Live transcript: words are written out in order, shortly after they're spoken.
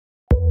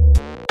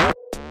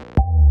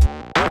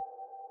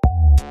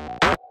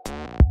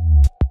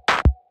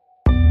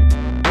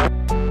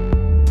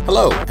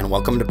Hello, and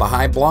welcome to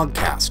Baha'i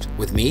Blogcast,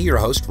 with me, your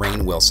host,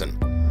 Rainn Wilson.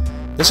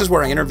 This is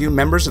where I interview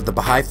members of the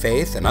Baha'i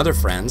Faith and other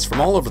friends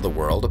from all over the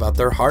world about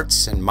their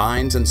hearts and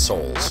minds and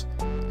souls,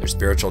 their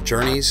spiritual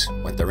journeys,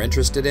 what they're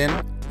interested in,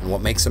 and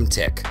what makes them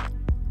tick.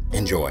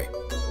 Enjoy.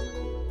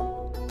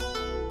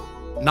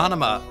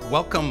 Nanabah,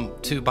 welcome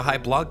to Baha'i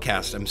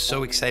Blogcast. I'm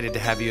so excited to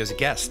have you as a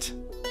guest.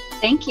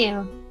 Thank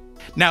you.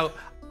 Now,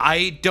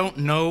 I don't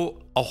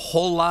know a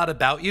whole lot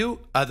about you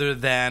other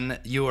than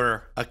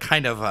you're a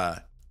kind of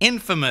a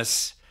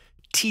infamous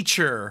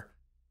teacher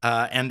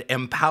and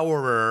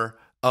empowerer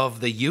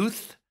of the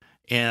youth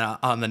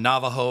on the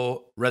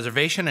Navajo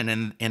reservation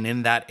and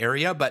in that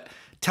area. But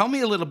tell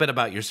me a little bit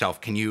about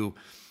yourself. Can you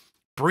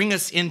bring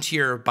us into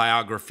your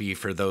biography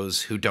for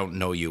those who don't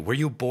know you? Were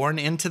you born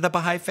into the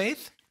Baha'i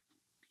Faith?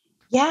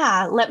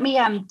 Yeah, let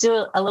me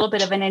do a little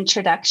bit of an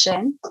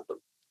introduction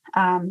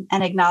and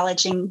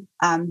acknowledging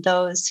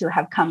those who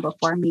have come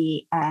before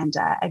me and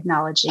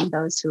acknowledging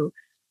those who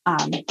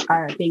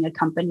are being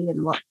accompanied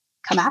and will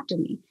come after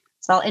me.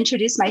 So I'll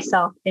introduce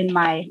myself in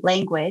my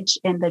language,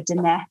 in the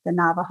Diné, the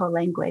Navajo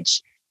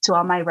language, to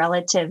all my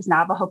relatives,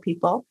 Navajo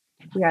people.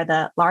 We are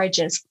the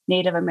largest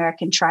Native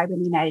American tribe in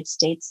the United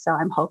States, so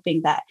I'm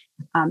hoping that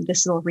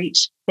this will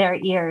reach their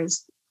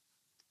ears.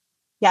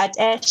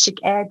 Yad'e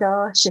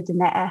shik'edo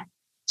shid'ne'e,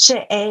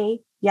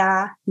 she'e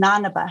ya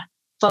nanabah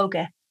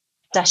foga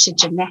da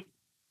shid'ne.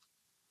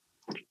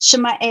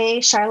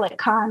 Shema'e Charlotte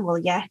Khan will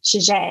ya,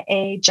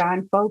 she'e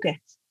John Foga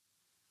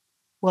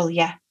will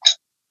ya.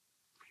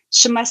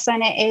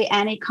 Shemasane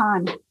Annie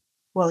Khan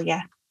will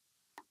ya.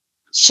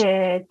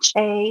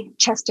 She'e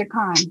Chester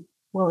Khan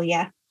will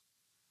ya.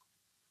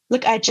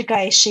 Look at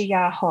Jagai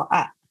Shia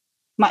Hoa.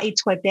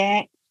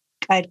 Maitwade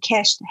Gad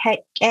Kesh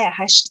Hek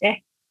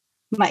Hashte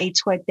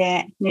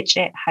Maitwade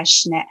Niche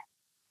Hashne.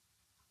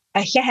 A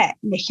Yahet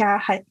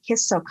Niha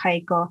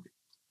Hisokaigo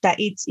da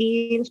it's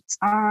il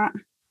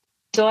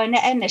Doine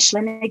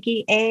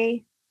Nishlinegi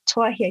A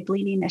Tohe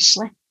Glini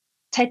Nishle.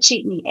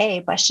 Techitni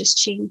A Bashis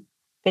Chin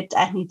Bit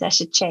Ahni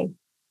Dashiche.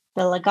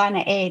 The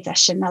Lagana A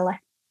Dashanella.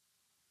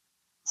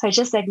 So I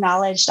just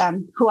acknowledged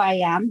who I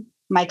am,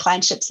 my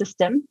clanship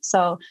system.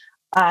 So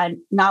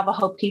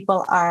Navajo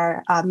people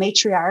are a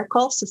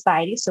matriarchal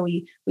society. So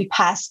we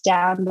pass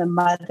down the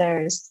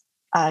mother's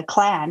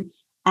clan.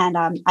 And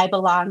I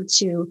belong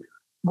to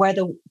where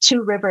the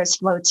two rivers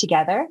flow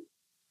together.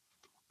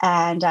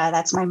 And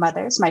that's my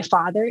mother's. My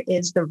father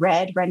is the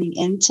red running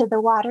into the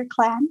water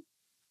clan.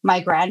 My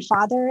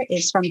grandfather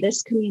is from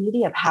this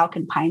community of Houck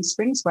and Pine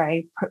Springs, where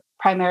I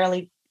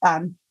primarily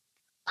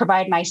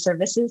provide my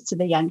services to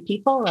the young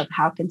people of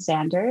Houck and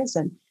Sanders.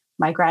 And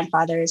my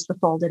grandfather is the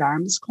Folded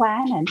Arms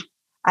clan. And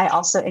I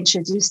also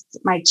introduced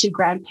my two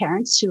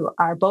grandparents, who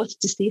are both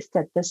deceased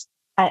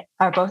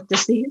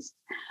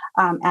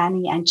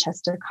Annie and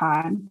Chester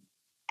Khan.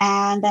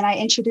 And then I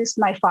introduced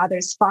my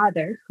father's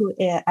father, who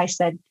I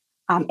said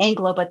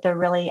Anglo, but they're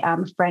really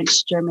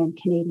French, German,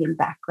 Canadian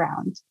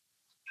background.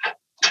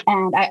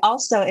 And I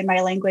also, in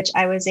my language,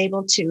 I was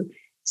able to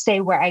say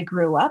where I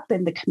grew up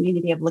in the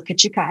community of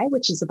Lukachukai,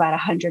 which is about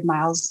 100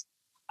 miles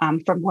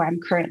from where I'm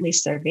currently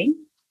serving,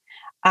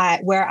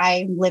 where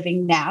I'm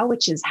living now,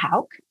 which is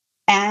Houck,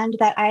 and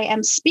that I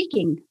am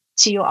speaking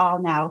to you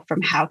all now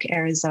from Houck,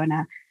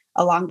 Arizona,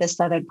 along the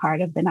southern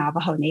part of the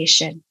Navajo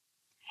Nation.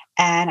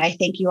 And I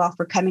thank you all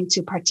for coming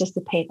to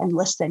participate and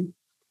listen.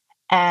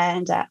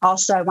 And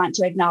also, I want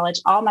to acknowledge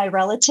all my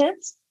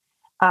relatives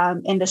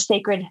in the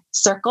sacred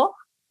circle,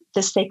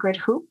 the sacred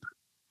hoop.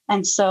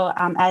 And so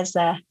as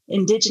an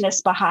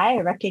Indigenous Baha'i,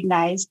 I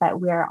recognize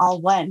that we're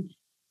all one.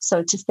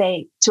 So to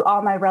say to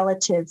all my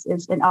relatives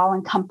is an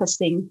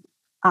all-encompassing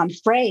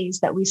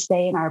phrase that we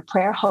say in our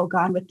prayer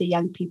hogan with the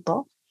young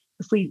people.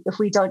 If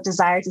we don't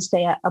desire to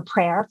say a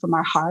prayer from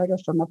our heart or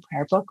from a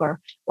prayer book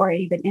or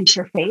even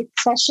interfaith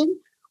session,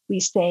 we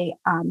say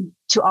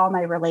to all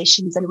my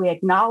relations, and we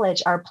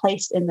acknowledge our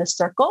place in the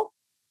circle,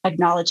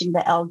 acknowledging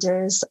the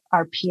elders,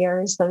 our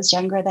peers, those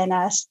younger than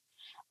us,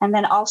 and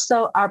then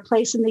also our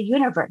place in the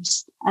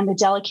universe and the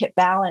delicate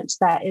balance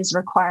that is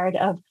required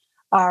of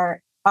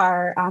our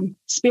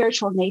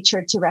spiritual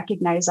nature to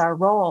recognize our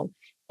role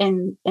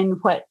in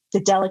what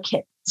the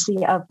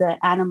delicacy of the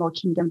animal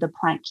kingdom, the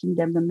plant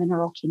kingdom, the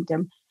mineral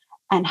kingdom,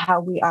 and how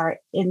we are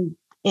in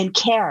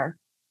care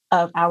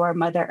of our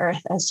Mother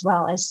Earth, as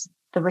well as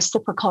the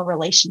reciprocal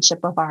relationship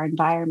of our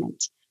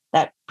environment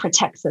that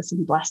protects us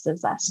and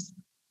blesses us.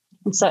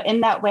 And so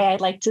in that way,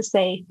 I'd like to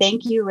say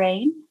thank you,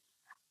 Rainn,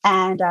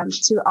 and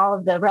to all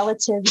of the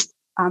relatives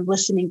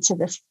listening to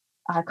this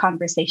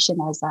conversation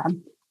as I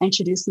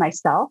introduce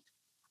myself.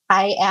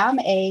 I am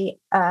a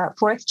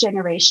fourth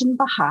generation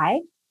Baha'i.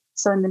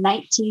 So in the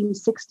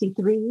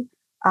 1963,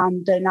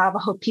 the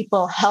Navajo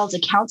people held a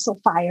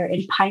council fire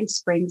in Pine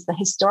Springs, the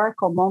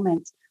historical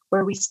moment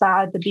where we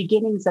saw the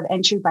beginnings of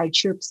entry by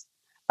troops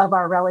of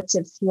our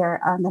relatives here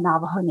on the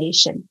Navajo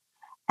Nation.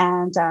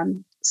 And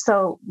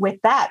so with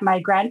that, my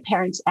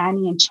grandparents,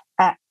 Annie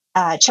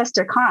and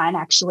Chester Khan,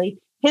 actually,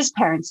 his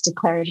parents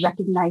declared,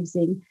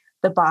 recognizing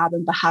the Bob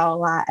and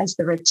Baha'u'llah as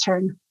the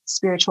returned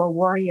spiritual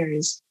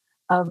warriors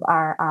of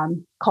our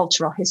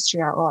cultural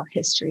history, our oral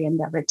history, and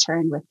the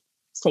return with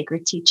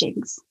sacred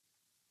teachings.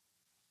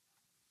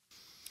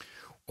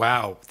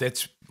 Wow,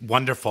 that's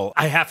wonderful.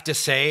 I have to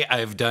say,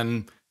 I've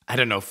done,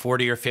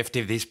 40 or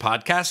 50 of these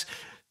podcasts.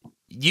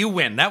 You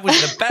win. That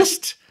was the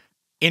best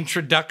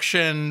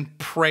introduction,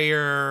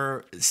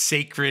 prayer,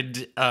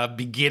 sacred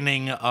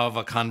beginning of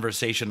a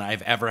conversation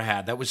I've ever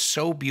had. That was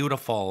so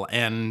beautiful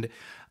and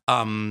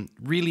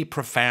really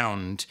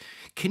profound.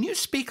 Can you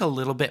speak a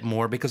little bit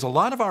more? Because a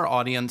lot of our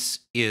audience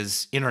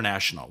is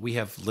international. We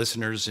have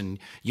listeners in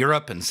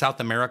Europe and South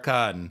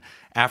America and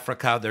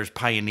Africa. There's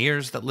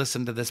pioneers that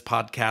listen to this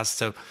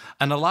podcast.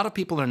 And a lot of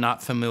people are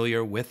not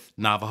familiar with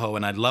Navajo,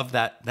 and I love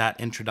that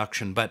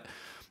introduction. But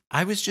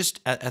I was just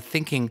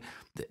thinking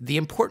the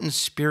importance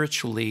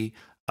spiritually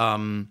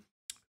from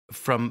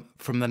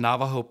the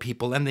Navajo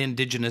people and the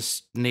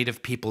indigenous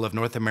native people of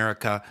North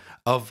America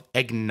of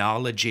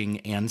acknowledging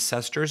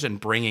ancestors and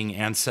bringing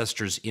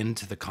ancestors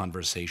into the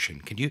conversation.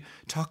 Can you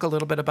talk a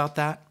little bit about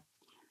that?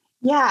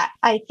 Yeah,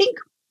 I think,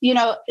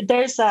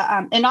 there's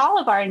in all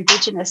of our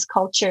indigenous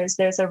cultures,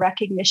 there's a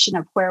recognition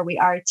of where we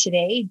are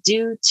today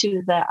due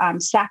to the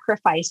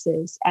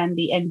sacrifices and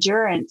the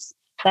endurance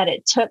that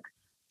it took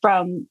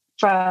from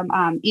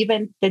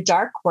even the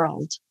dark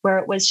world, where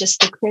it was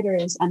just the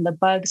critters and the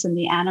bugs and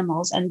the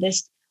animals, and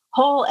this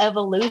whole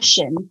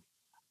evolution,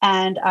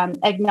 and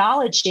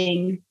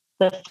acknowledging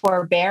the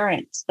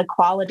forbearance, the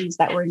qualities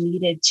that were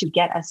needed to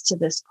get us to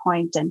this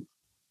point. And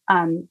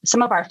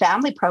some of our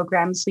family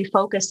programs, we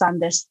focus on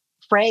this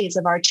phrase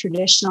of our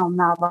traditional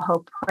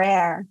Navajo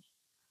prayer.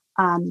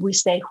 We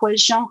say,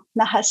 "Huajon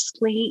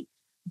nahaskli,"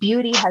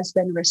 beauty has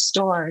been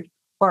restored,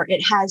 or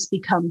it has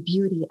become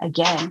beauty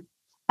again.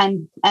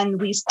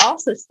 And we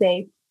also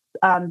say,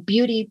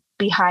 beauty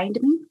behind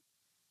me.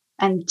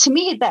 And to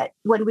me, that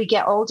when we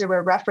get older,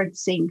 we're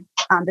referencing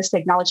this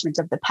acknowledgement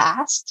of the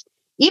past,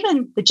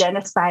 even the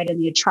genocide and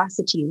the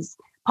atrocities.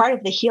 Part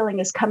of the healing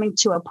is coming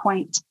to a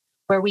point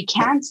where we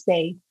can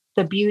say,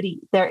 the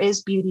beauty, there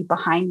is beauty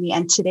behind me.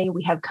 And today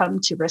we have come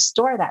to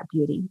restore that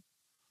beauty.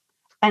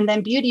 And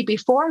then beauty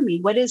before me,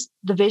 what is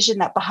the vision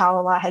that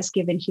Baha'u'llah has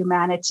given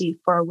humanity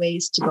for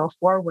ways to go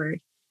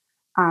forward?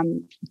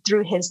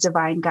 Through his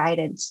divine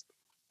guidance.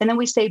 And then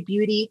we say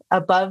beauty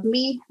above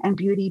me and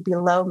beauty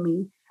below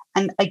me.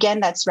 And again,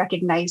 that's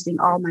recognizing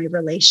all my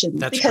relations.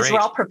 That's because great. We're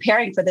all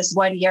preparing for this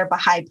 1 year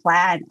Baha'i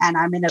plan. And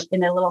I'm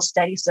in a little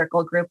study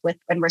circle group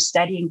when we're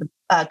studying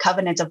the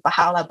Covenant of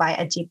Baha'u'llah by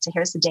Adib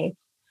Tahirzadeh.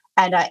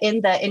 And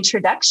in the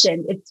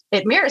introduction,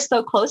 it mirrors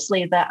so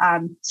closely the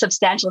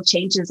substantial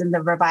changes in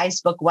the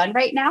revised book 1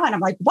 right now. And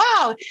I'm like,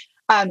 wow.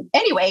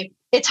 Anyway,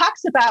 it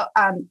talks about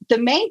the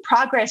main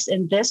progress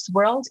in this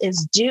world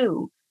is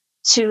due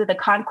to the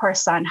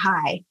concourse on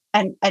high.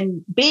 And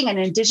being an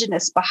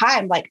indigenous Baha'i,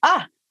 I'm like,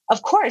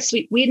 of course,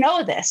 we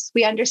know this.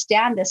 We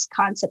understand this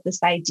concept,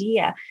 this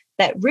idea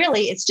that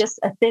really it's just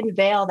a thin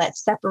veil that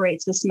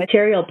separates this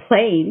material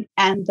plane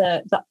and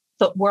the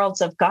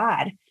worlds of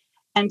God.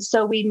 And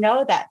so we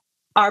know that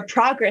our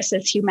progress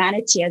as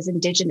humanity, as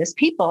indigenous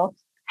people,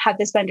 have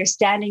this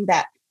understanding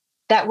that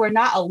we're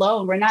not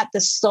alone. We're not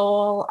the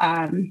sole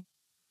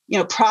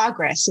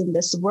progress in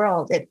this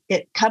world.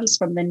 It comes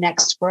from the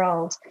next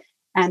world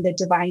and the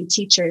divine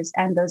teachers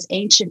and those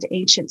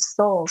ancient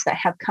souls that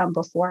have come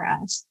before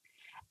us.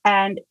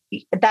 And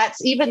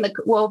that's even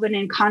woven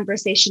in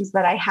conversations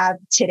that I have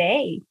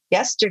today,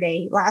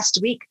 yesterday, last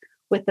week,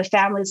 with the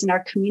families in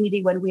our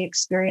community when we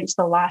experience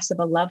the loss of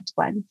a loved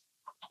one.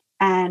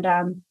 And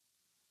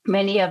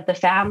many of the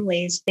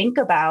families think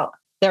about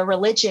their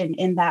religion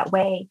in that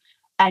way.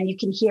 And you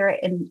can hear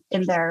it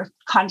in their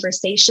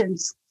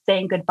conversations,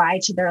 saying goodbye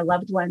to their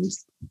loved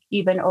ones,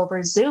 even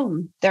over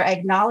Zoom. They're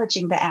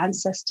acknowledging the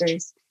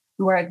ancestors.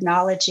 We're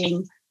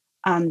acknowledging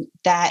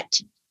that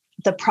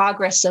the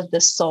progress of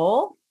the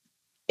soul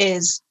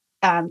is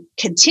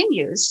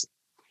continues,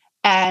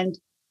 and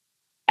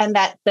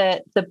that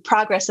the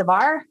progress of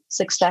our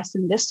success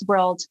in this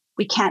world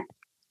we can't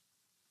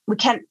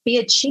be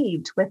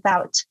achieved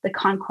without the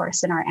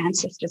concourse and our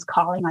ancestors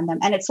calling on them.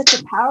 And it's such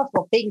a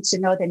powerful thing to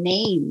know the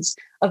names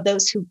of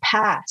those who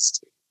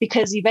passed,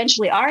 because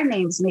eventually our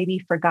names may be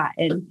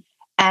forgotten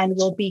and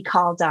will be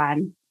called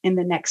on in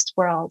the next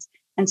world.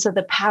 And so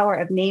the power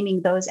of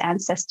naming those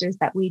ancestors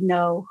that we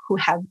know who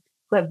have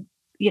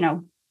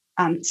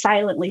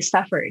silently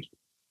suffered,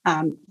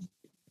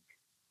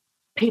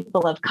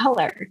 people of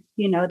color,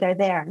 they're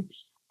there.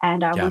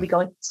 And when we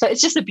go, so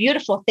it's just a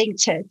beautiful thing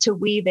to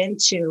weave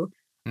into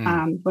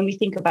when we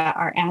think about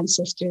our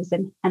ancestors,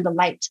 and the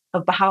light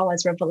of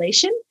Baha'u'llah's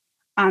revelation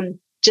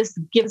just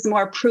gives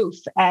more proof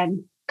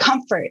and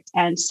comfort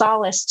and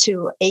solace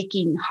to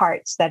aching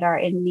hearts that are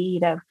in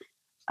need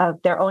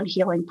of their own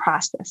healing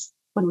process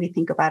when we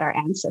think about our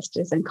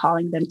ancestors and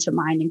calling them to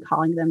mind and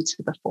calling them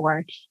to the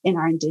fore in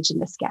our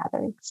indigenous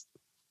gatherings.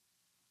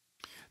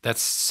 That's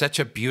such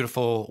a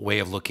beautiful way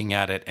of looking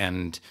at it.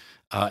 And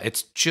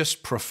it's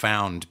just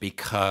profound,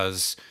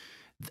 because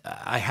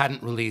I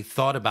hadn't really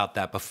thought about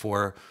that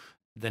before.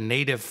 the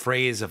native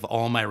phrase of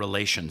all my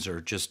relations,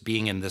 or just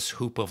being in this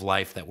hoop of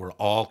life that we're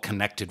all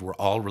connected, we're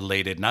all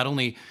related, not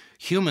only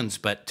humans,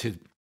 but to,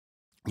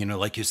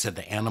 like you said,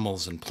 the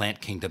animals and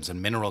plant kingdoms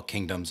and mineral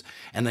kingdoms,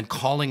 and then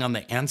calling on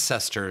the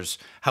ancestors,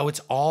 how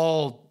it's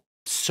all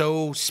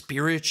so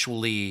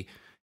spiritually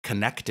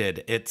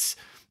connected. It's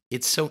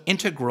so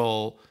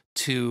integral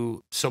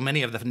to so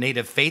many of the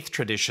native faith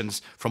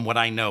traditions from what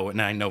I know,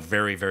 and I know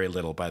very, very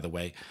little, by the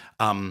way.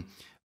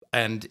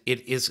 And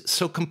it is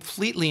so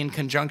completely in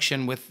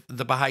conjunction with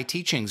the Baha'i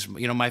teachings.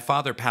 My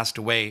father passed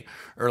away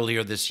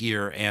earlier this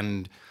year,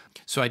 and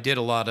so I did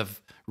a lot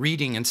of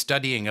reading and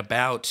studying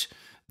about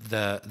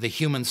the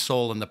human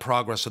soul and the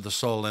progress of the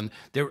soul. And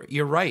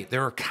you're right,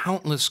 there are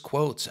countless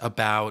quotes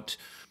about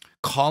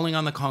calling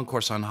on the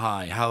concourse on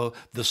high, how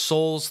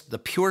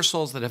the pure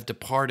souls that have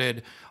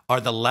departed are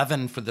the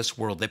leaven for this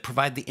world. They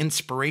provide the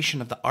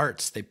inspiration of the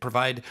arts. They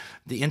provide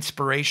the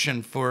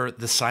inspiration for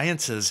the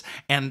sciences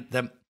and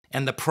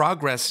the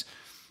progress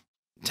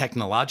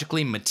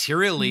technologically,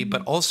 materially,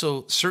 but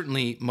also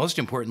certainly, most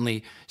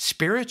importantly,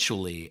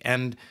 spiritually.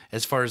 And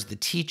as far as the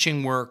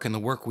teaching work and the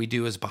work we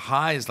do as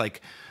Baha'is,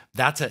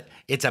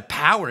 it's a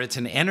power, it's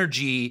an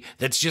energy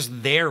that's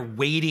just there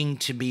waiting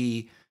to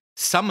be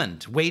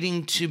summoned,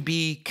 waiting to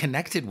be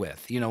connected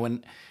with,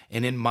 and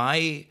in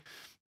my,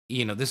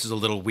 this is a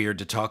little weird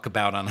to talk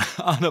about on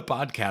a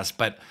podcast,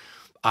 but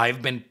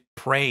I've been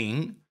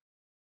praying.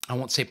 I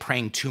won't say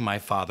praying to my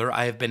father.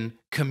 I have been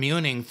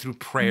communing through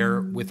prayer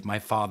with my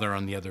father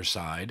on the other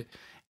side.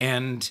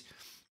 And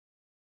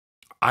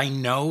I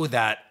know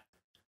that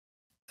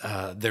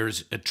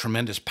there's a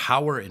tremendous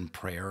power in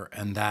prayer,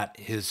 and that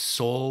his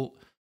soul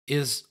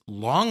is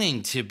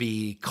longing to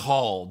be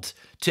called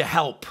to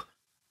help,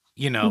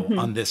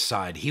 on this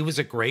side. He was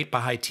a great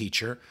Baha'i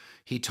teacher.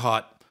 He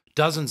taught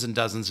dozens and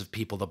dozens of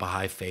people the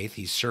Baha'i faith.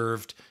 He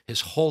served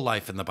his whole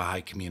life in the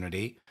Baha'i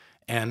community,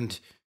 and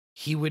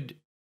he would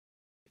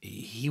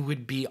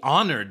be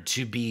honored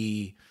to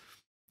be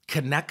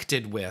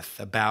connected with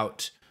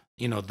about,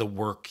 the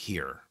work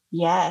here.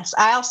 Yes.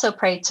 I also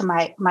prayed to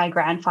my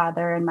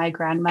grandfather and my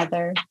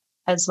grandmother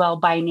as well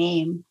by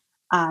name,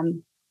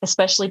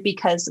 especially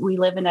because we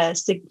live in a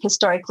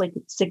historically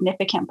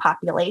significant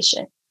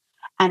population.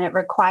 And it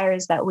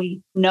requires that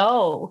we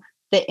know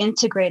the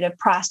integrative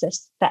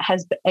process that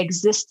has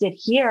existed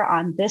here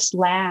on this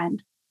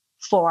land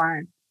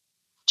for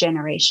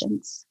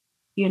generations,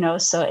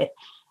 so it,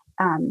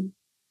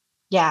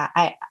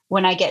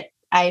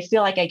 I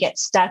feel like I get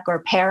stuck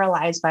or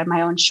paralyzed by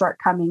my own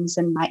shortcomings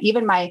and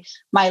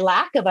my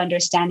lack of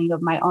understanding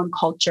of my own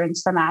culture in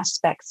some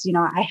aspects.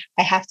 I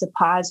have to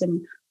pause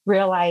and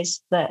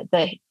realize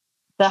the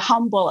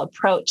humble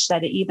approach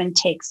that it even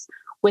takes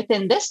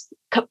within this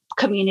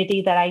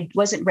community that I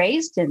wasn't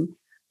raised in.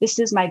 This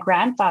is my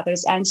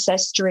grandfather's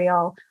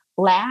ancestral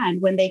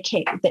land when they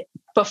came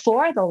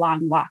before the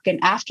long walk and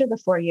after the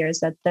 4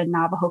 years that the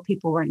Navajo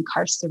people were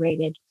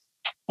incarcerated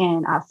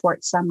in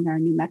Fort Sumner,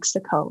 New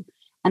Mexico,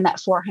 and that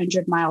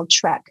 400-mile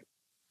trek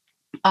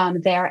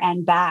there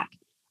and back.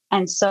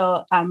 And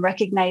so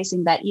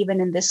recognizing that even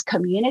in this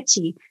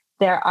community,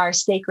 there are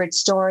sacred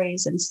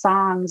stories and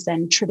songs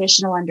and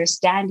traditional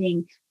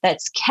understanding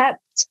that's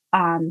kept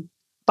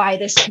by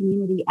this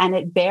community, and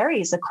it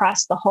varies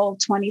across the whole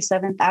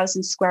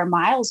 27,000 square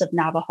miles of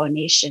Navajo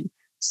Nation.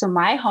 So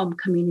my home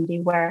community,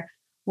 where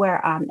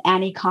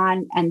Annie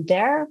Khan and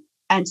their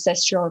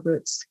ancestral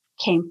roots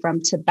came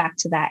from back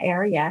to that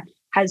area,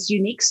 has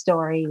unique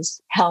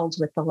stories held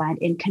with the land,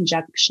 in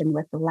conjunction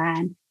with the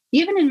land.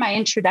 Even in my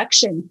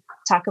introduction,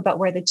 talk about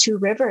where the two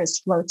rivers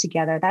flow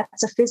together.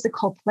 That's a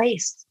physical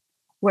place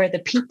where the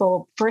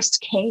people first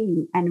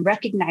came and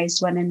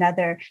recognized one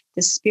another,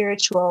 the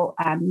spiritual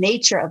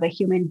nature of a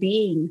human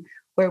being,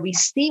 where we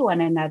see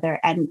one another.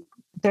 And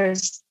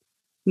there's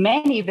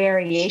many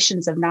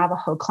variations of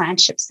Navajo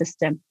clanship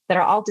system that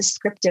are all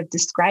descriptive,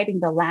 describing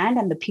the land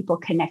and the people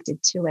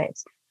connected to it.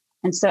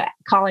 And so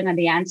calling on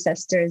the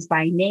ancestors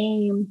by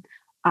name,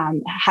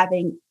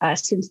 having a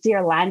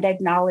sincere land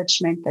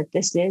acknowledgement that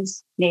this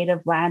is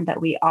native land, that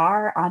we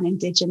are on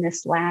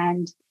indigenous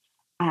land.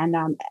 And,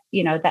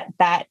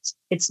 that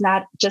it's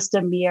not just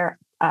a mere,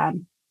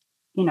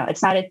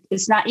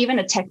 it's not even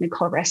a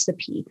technical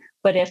recipe,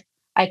 but if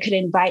I could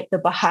invite the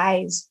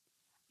Baha'is,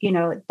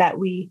 that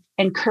we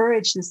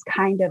encourage this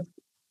kind of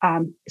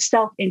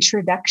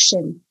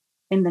self-introduction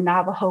in the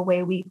Navajo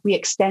way. We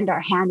extend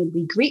our hand and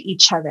we greet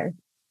each other,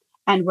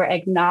 and we're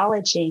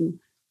acknowledging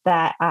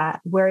that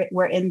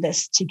we're in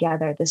this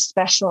together, this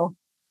special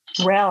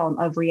realm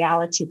of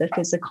reality, the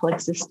physical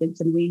existence.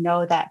 And we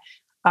know that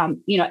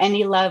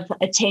any love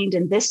attained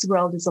in this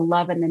world is a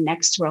love in the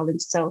next world. And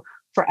so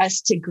for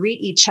us to greet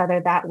each other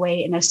that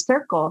way in a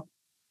circle,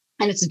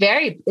 and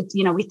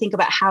we think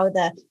about how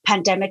the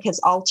pandemic has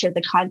altered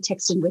the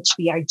context in which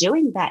we are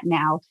doing that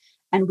now.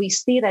 And we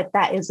see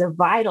that is a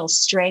vital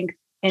strength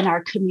in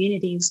our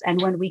communities. And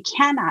when we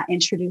cannot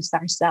introduce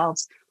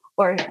ourselves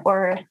or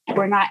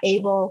we're not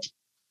able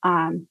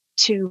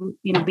to,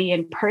 be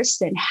in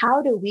person,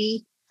 how do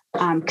we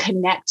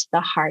connect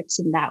the hearts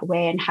in that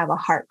way and have a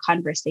heart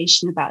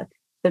conversation about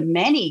the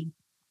many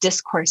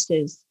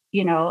discourses,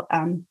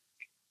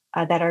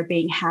 that are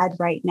being had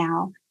right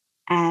now.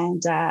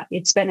 And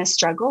it's been a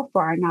struggle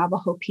for our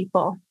Navajo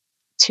people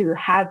to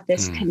have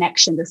this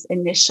connection, this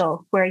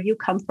initial where you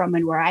come from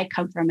and where I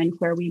come from and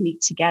where we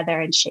meet together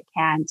and shake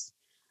hands.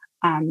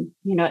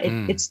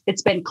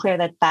 It's been clear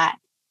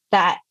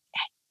that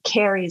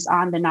carries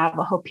on the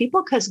Navajo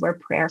people because we're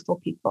prayerful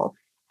people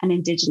and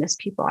Indigenous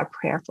people are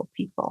prayerful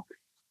people.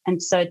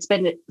 And so it's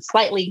been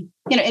slightly,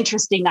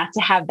 interesting not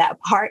to have that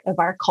part of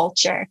our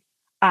culture,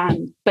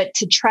 but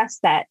to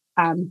trust that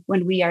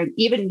when we are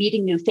even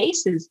meeting new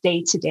faces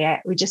day to day.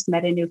 We just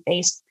met a new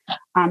face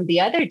the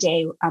other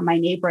day. My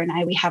neighbor and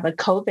I, we have a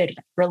COVID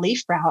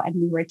relief route, and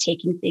we were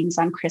taking things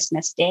on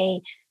Christmas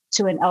Day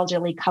to an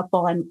elderly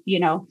couple. And,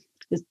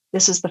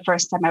 this is the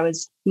first time I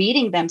was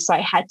meeting them. So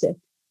I had to,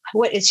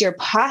 what is your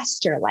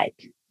posture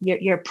like?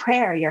 Your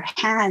prayer, your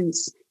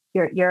hands,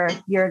 your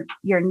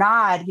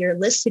nod, your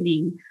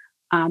listening,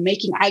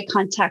 making eye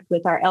contact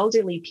with our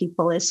elderly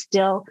people is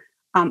still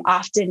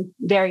often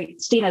very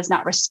seen as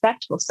not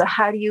respectful. So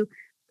how do you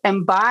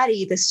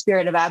embody the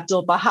spirit of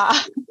Abdul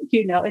Baha,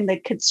 in the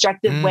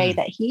constructive way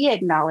that he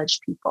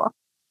acknowledged people?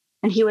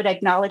 And he would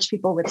acknowledge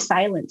people with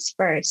silence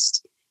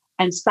first.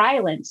 And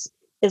silence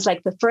is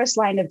like the first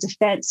line of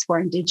defense for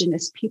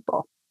Indigenous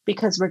people,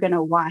 because we're going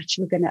to watch,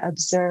 we're going to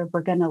observe,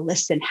 we're going to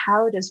listen.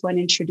 How does one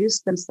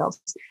introduce themselves?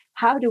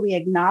 How do we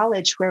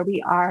acknowledge where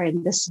we are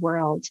in this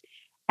world?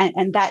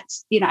 And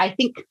that's, I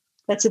think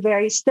that's a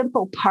very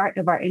simple part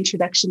of our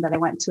introduction that I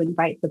want to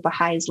invite the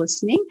Baha'is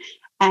listening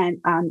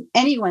and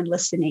anyone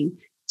listening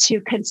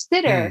to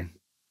consider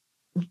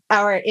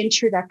our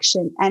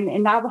introduction. And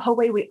in Navajo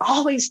way, we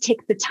always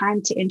take the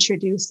time to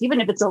introduce,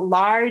 even if it's a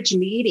large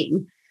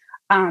meeting,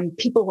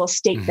 people will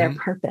state their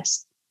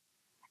purpose.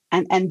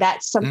 And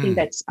that's something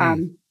that's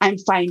I'm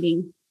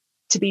finding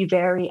to be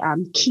very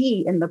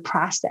key in the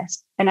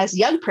process. And as a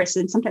young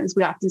person, sometimes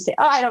we often say,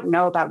 I don't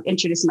know about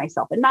introducing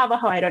myself in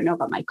Navajo. I don't know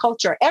about my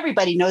culture.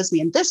 Everybody knows me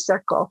in this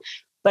circle.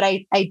 But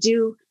I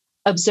do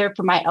observe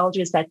from my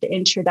elders that the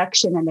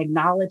introduction and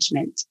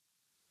acknowledgement,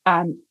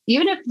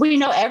 even if we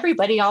know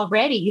everybody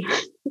already,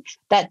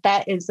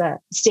 that is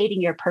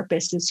stating your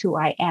purpose is who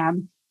I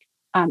am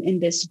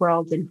in this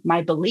world. And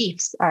my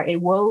beliefs are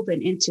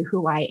woven into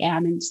who I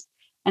am.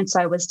 And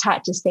so I was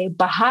taught to say,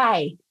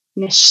 Baha'i,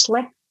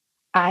 Nishle,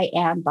 I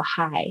am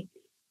Baha'i,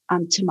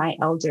 to my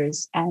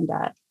elders. And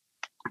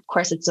of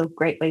course, it's a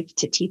great way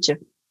to teach if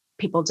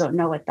people don't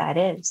know what that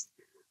is,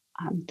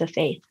 the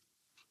faith.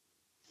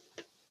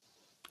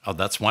 Oh,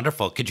 that's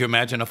wonderful. Could you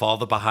imagine if all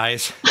the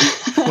Baha'is,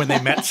 when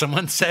they met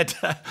someone, said,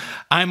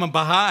 I'm a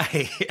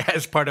Baha'i,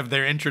 as part of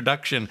their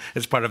introduction,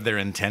 as part of their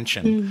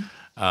intention?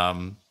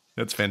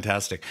 That's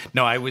fantastic.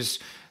 No, I was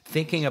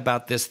thinking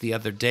about this the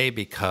other day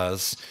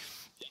because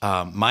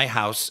my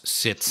house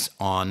sits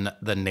on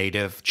the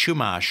native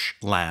Chumash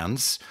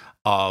lands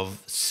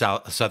of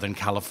Southern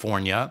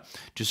California,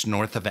 just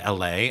north of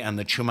LA. And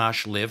the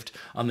Chumash lived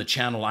on the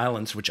Channel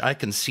Islands, which I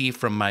can see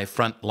from my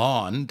front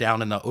lawn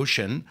down in the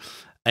ocean.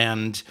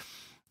 And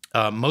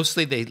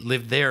mostly they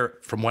lived there,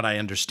 from what I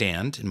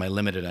understand, in my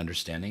limited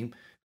understanding,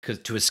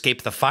 to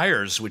escape the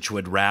fires which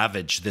would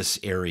ravage this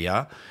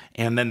area.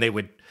 And then they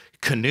would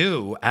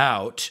canoe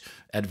out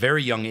at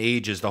very young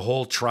ages. The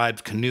whole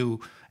tribe canoe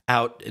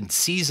out and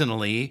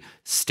seasonally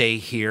stay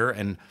here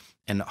and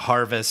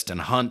harvest and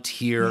hunt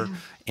here.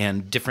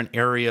 And different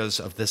areas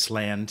of this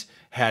land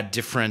had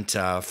different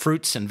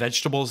fruits and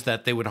vegetables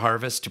that they would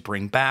harvest to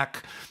bring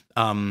back.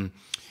 And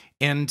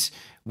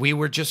we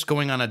were just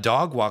going on a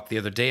dog walk the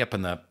other day up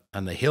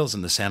on the hills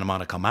in the Santa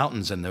Monica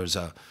Mountains, and there's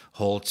a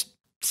whole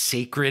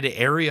sacred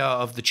area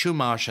of the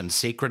Chumash and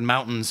sacred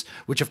mountains,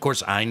 which of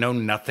course I know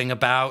nothing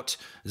about,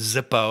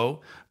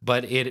 Zippo,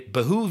 but it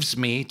behooves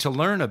me to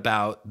learn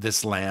about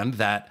this land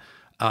that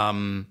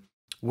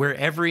where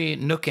every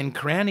nook and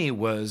cranny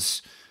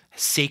was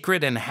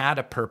sacred and had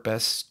a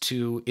purpose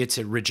to its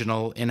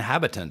original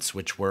inhabitants,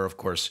 which were of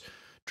course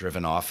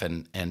driven off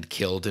and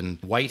killed in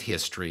white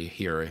history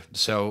here.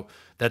 So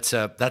that's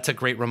a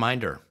great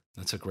reminder.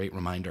 That's a great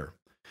reminder.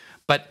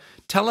 But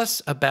tell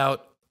us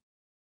about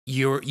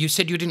you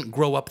said you didn't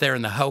grow up there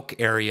in the Hauk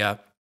area.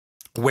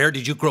 Where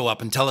did you grow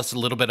up? And tell us a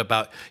little bit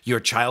about your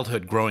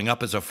childhood growing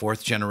up as a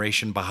fourth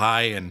generation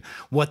Baha'i and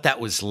what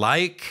that was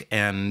like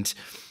and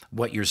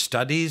what your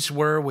studies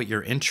were, what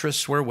your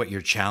interests were, what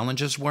your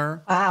challenges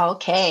were. Wow.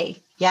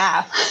 Okay.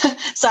 Yeah.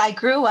 So I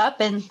grew up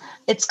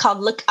it's called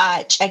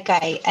Luk'ach,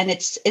 and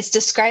it's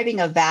describing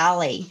a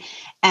valley,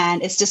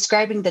 and it's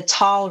describing the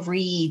tall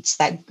reeds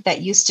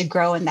that used to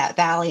grow in that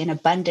valley in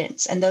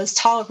abundance. And those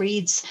tall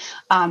reeds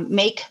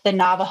make the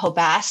Navajo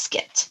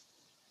basket,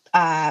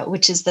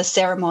 which is the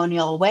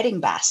ceremonial wedding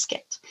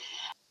basket.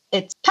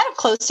 It's kind of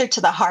closer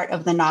to the heart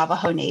of the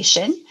Navajo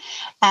Nation.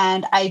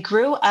 And I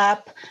grew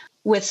up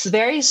with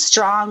very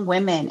strong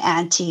women,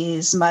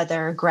 aunties,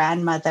 mother,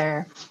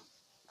 grandmother.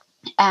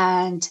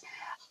 And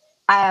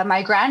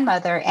my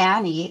grandmother,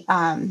 Annie,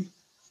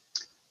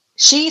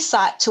 she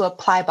sought to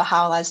apply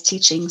Baha'u'llah's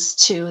teachings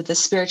to the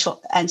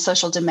spiritual and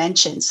social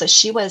dimensions. So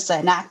she was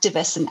an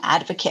activist and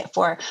advocate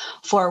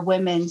for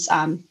women's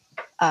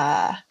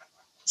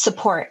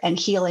support and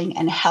healing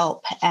and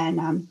help,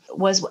 and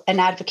was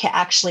an advocate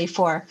actually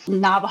for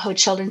Navajo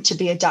children to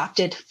be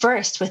adopted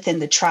first within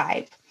the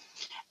tribe.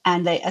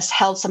 And they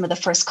held some of the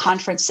first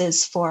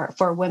conferences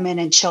for women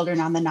and children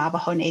on the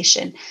Navajo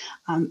Nation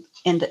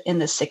in the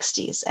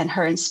 60s. And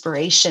her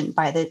inspiration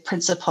by the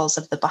principles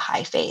of the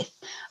Baha'i Faith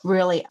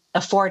really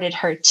afforded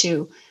her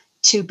to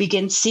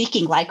begin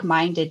seeking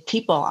like-minded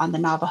people on the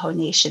Navajo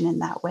Nation in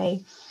that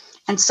way.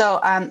 And so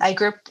I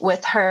grew up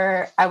with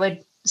her. I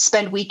would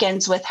spend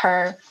weekends with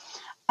her,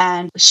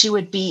 and she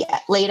would be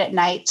late at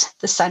night.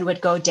 The sun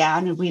would go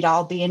down and we'd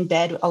all be in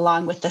bed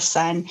along with the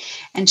sun.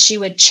 And she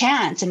would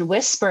chant and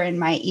whisper in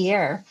my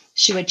ear.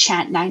 She would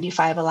chant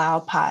 95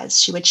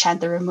 Alaupas. She would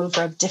chant the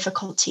remover of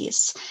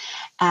difficulties.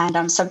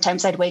 And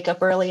sometimes I'd wake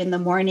up early in the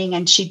morning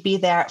and she'd be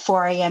there at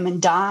 4 a.m. in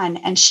dawn,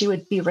 and she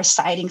would be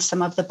reciting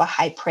some of the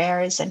Baha'i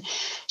prayers. And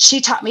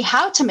she taught me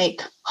how to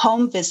make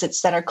home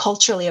visits that are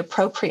culturally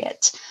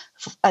appropriate,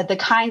 the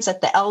kinds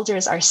that the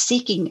elders are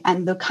seeking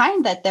and the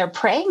kind that they're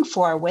praying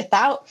for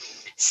without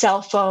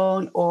cell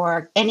phone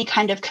or any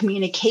kind of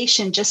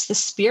communication, just the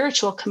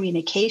spiritual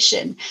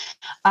communication,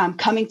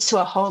 coming to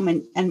a home.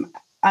 And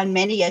on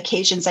many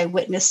occasions, I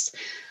witnessed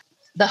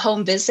the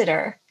home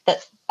visitor,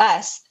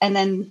 us, and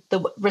then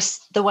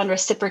the one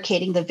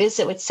reciprocating the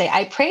visit would say,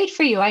 I prayed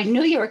for you. I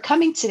knew you were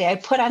coming today. I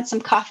put on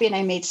some coffee and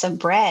I made some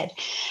bread.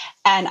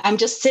 And I'm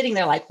just sitting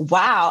there like,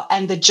 wow.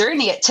 And the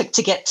journey it took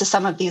to get to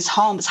some of these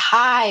homes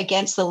high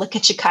against the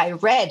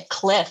Lukachikai red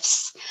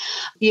cliffs,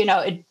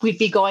 we'd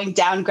be going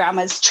down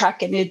grandma's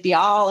truck and it'd be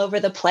all over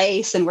the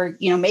place. And we're,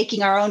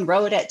 making our own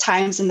road at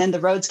times. And then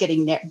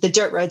the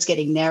dirt road's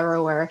getting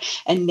narrower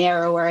and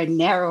narrower and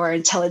narrower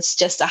until it's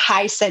just a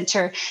high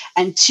center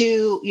and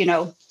two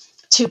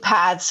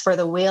paths for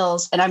the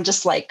wheels. And I'm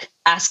just like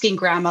asking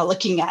grandma,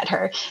 looking at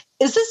her,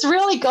 is this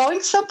really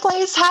going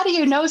someplace? How do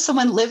you know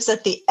someone lives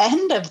at the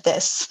end of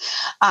this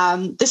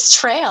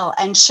trail?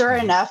 And sure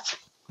enough,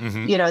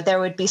 there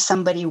would be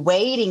somebody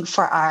waiting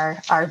for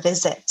our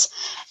visit.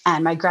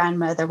 And my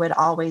grandmother would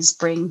always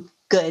bring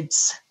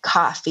goods,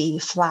 coffee,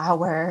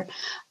 flour,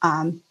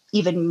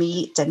 even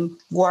meat and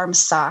warm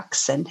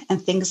socks and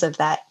things of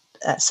that.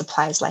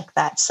 Supplies like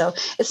that. So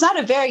it's not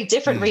a very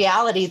different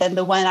reality than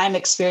the one I'm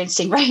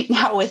experiencing right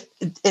now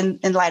in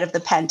light of the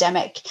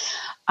pandemic.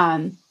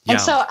 And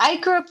so I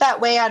grew up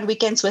that way on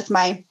weekends with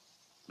my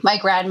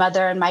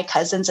grandmother and my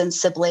cousins and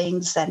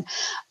siblings. And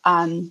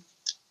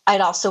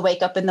I'd also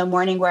wake up in the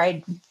morning where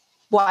I'd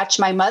watch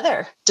my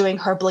mother doing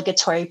her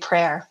obligatory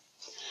prayer.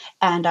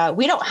 And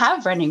we don't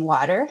have running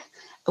water.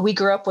 We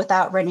grew up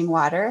without running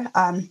water.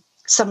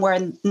 Somewhere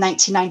in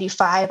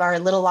 1995, our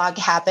little log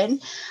cabin,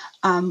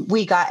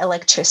 we got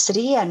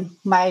electricity, and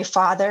my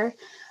father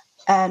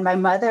and my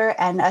mother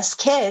and us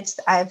kids,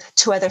 I have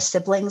two other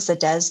siblings,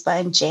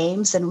 Adesba and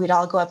James, and we'd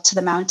all go up to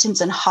the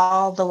mountains and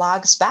haul the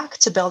logs back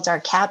to build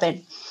our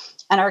cabin.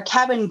 And our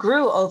cabin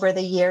grew over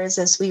the years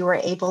as we were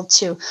able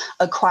to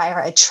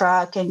acquire a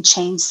truck and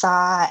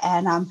chainsaw,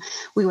 and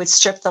we would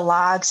strip the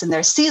logs, and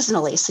they're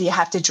seasonally. So you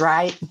have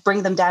to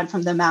bring them down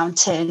from the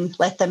mountain,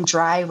 let them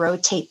dry,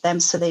 rotate them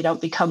so they don't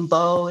become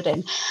bowed,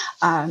 and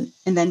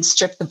then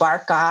strip the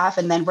bark off,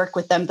 and then work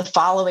with them the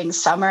following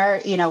summer,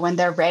 when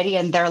they're ready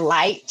and they're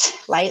light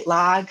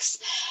logs.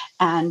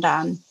 And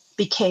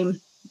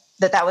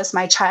that was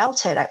my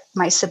childhood.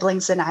 My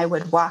siblings and I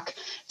would walk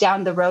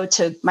down the road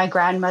to my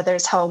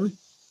grandmother's home,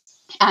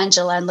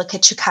 Angela and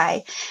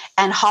Lukachikai,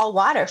 and haul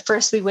water.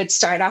 First, we would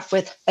start off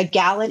with a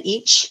gallon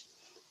each.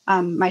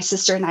 My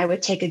sister and I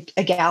would take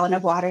a gallon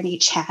of water in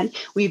each hand.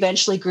 We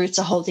eventually grew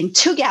to holding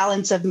 2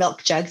 gallons of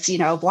milk jugs,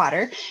 of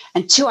water,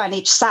 and 2 on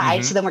each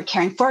side. So then we're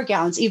carrying 4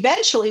 gallons.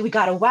 Eventually, we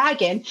got a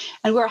wagon,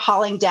 and we're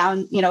hauling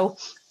down,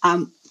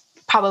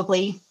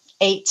 probably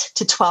 8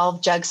 to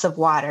 12 jugs of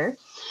water.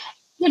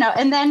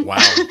 And then, wow.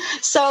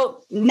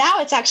 So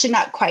now it's actually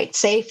not quite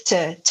safe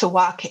to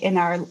walk in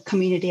our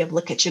community of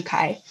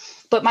Lukachikai.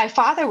 But my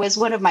father was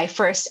one of my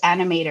first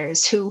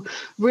animators who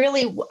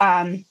really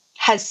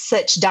has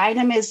such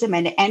dynamism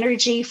and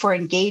energy for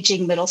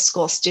engaging middle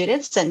school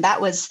students. And that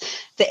was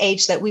the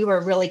age that we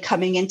were really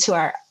coming into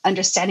our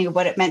understanding of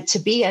what it meant to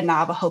be a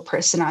Navajo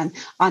person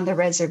on the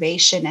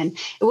reservation. And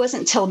it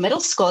wasn't until middle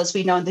school, as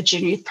we know in the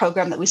junior youth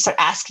program, that we start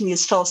asking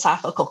these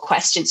philosophical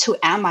questions. Who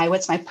am I?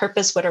 What's my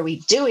purpose? What are we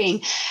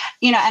doing?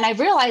 And I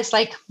realized,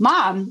 like,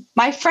 Mom,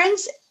 my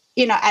friends,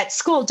 at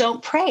school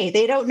don't pray.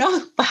 They don't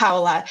know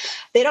Baha'u'llah.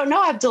 They don't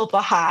know Abdul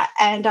Baha.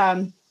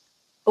 And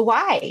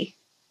why?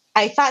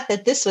 I thought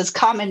that this was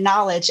common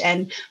knowledge.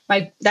 And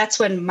that's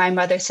when my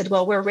mother said,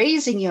 well, we're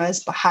raising you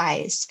as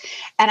Baha'is.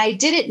 And I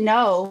didn't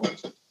know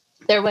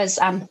there was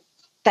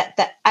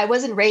that I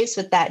wasn't raised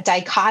with that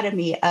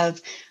dichotomy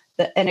of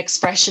an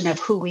expression of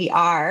who we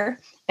are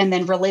and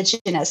then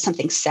religion as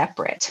something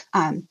separate.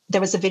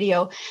 There was a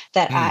video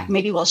that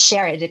maybe we'll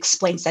share. It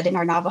explains that in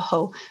our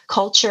Navajo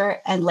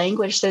culture and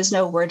language, there's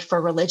no word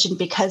for religion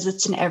because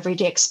it's an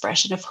everyday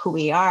expression of who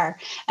we are,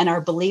 and our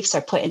beliefs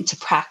are put into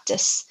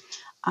practice.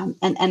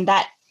 And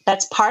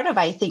that's part of,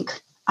 I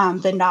think,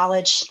 the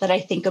knowledge that I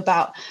think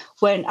about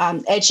when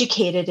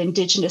educated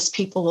Indigenous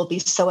people will be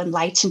so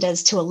enlightened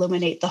as to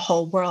illuminate the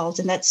whole world.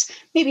 And that's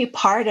maybe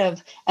part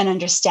of an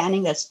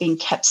understanding that's being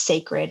kept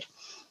sacred.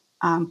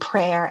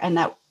 Prayer and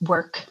that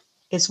work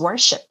is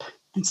worship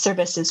and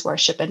service is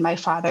worship. And my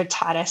father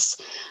taught us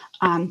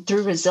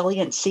through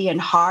resiliency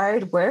and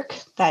hard work,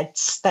 that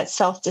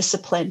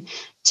self-discipline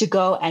to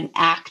go and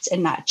act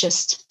and not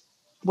just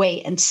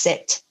wait and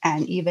sit.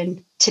 And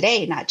even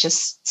today, not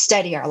just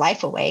study our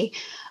life away,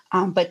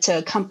 but to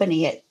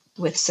accompany it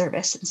with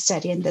service and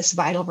study in this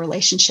vital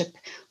relationship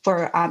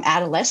for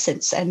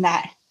adolescence. And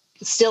that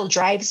still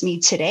drives me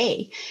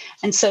today.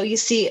 And so you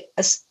see,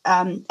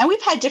 and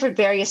we've had different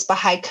various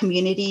Baha'i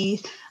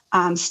community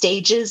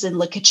stages in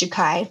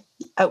Lukachukai.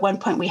 At one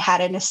point we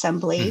had an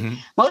assembly,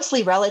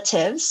 mostly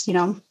relatives,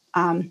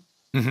 my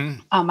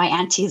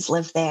aunties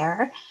live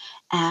there.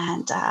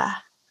 And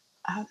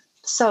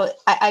so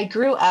I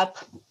grew up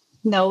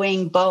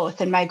knowing both,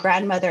 and my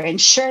grandmother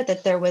ensured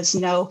that there was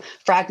no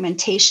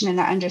fragmentation in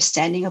our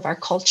understanding of our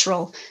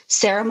cultural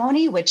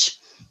ceremony, which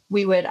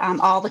we would,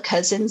 all the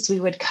cousins, we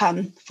would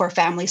come for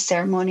family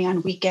ceremony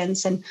on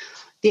weekends, and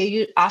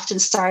they often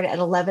start at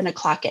 11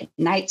 o'clock at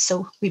night.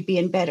 So we'd be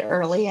in bed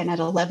early, and at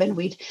 11,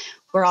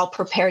 we're all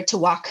prepared to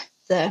walk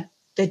the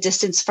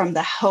distance from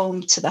the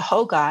home to the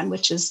Hogan,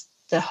 which is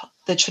the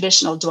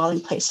traditional dwelling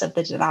place of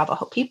the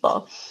Navajo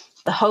people,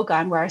 the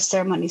Hogan, where our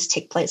ceremonies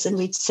take place. And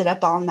we'd sit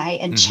up all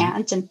night and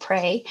chant and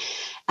pray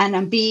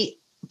and be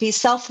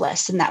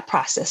selfless in that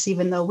process,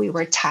 even though we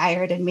were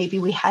tired and maybe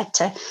we had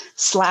to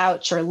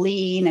slouch or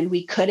lean and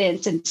we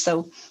couldn't. And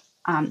so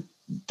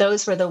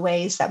those were the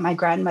ways that my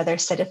grandmother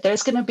said, if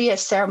there's going to be a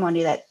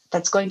ceremony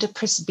that's going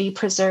to be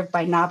preserved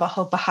by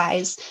Navajo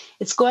Baha'is,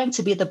 it's going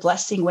to be the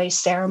Blessing Way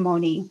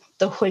ceremony,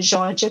 the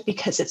Huijonja,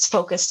 because it's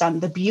focused on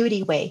the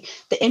beauty way,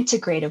 the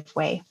integrative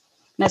way.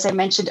 And as I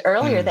mentioned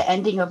earlier, the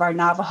ending of our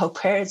Navajo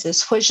prayers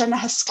is Huijana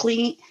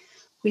Haskli.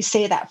 We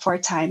say that 4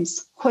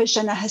 times.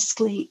 Huijana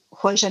Haskli,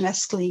 Huijana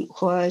Haskli,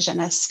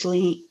 Huijana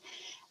Haskli.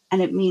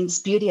 And it means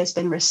beauty has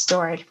been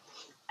restored.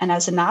 And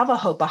as a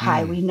Navajo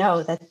Baha'i, we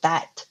know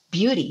that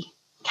beauty,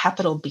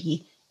 capital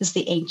B, is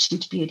the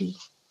ancient beauty,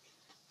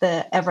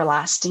 the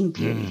everlasting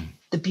beauty,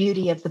 the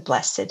beauty of the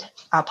blessed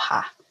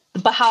Abha. The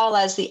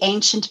Baha'u'llah is the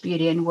ancient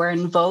beauty, and we're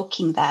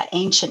invoking that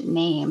ancient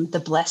name, the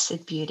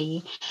blessed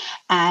beauty.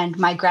 And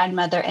my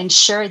grandmother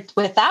ensured,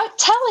 without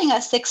telling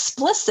us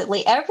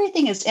explicitly,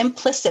 everything is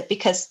implicit,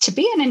 because to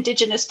be an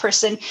Indigenous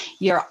person,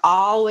 you're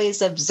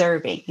always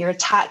observing. You're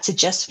taught to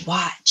just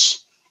watch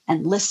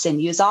and listen,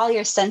 use all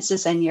your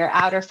senses and your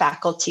outer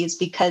faculties,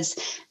 because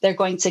they're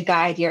going to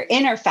guide your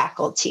inner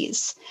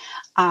faculties.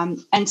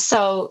 And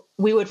so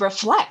we would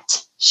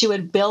reflect. She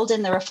would build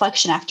in the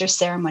reflection after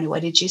ceremony.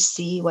 What did you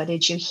see? What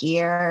did you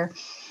hear?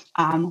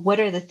 What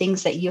are the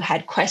things that you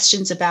had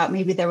questions about?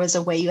 Maybe there was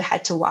a way you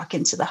had to walk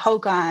into the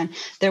Hogan.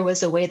 There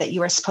was a way that you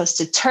were supposed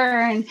to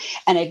turn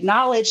and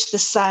acknowledge the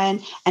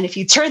sun. And if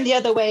you turn the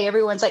other way,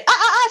 everyone's like,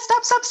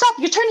 stop.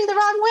 You're turning the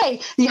wrong way.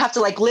 And you have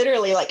to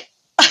literally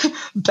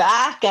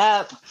back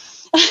up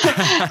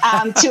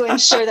to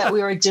ensure that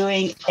we were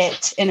doing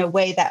it in a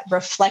way that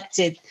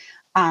reflected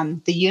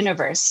the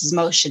universe's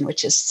motion,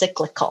 which is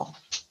cyclical,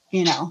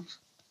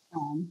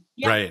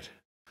 Right.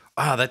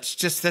 Wow, that's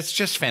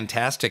just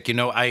fantastic.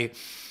 I'm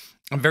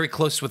very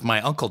close with my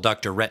uncle,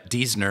 Dr. Rhett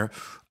Diesner,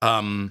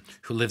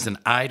 who lives in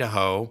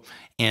Idaho,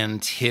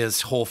 and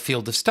his whole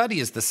field of study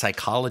is the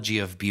psychology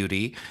of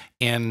beauty.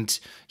 And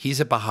he's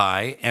a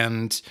Baha'i,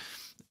 and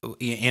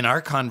in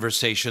our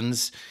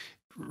conversations,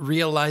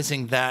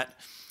 realizing that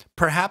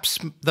perhaps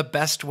the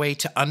best way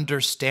to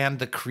understand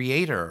the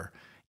Creator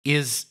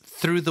is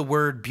through the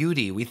word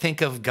beauty. We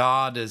think of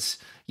God as,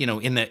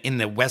 in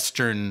the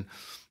Western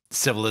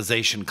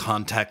civilization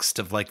context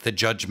of the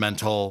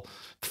judgmental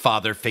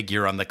father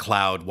figure on the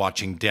cloud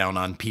watching down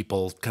on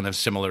people, kind of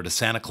similar to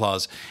Santa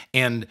Claus.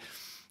 And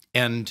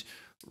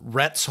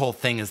Rhett's whole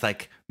thing is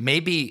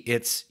maybe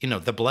it's,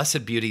 the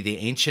blessed beauty, the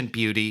ancient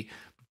beauty,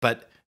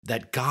 but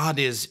that God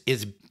is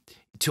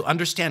to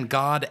understand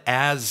God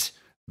as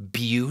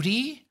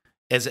beauty,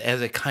 as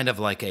a kind of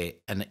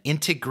an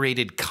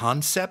integrated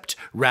concept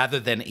rather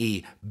than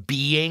a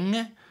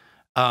being,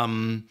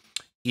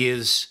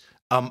 is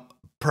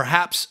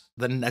perhaps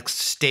the next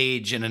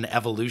stage in an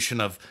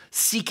evolution of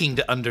seeking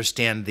to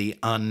understand the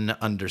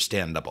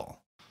ununderstandable.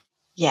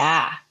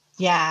 Yeah.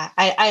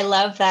 I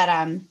love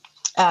that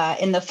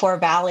in the Four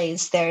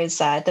Valleys, there's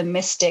the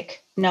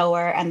mystic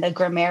knower and the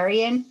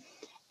grammarian.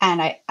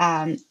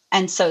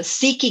 And so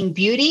seeking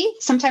beauty,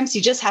 sometimes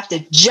you just have to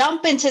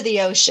jump into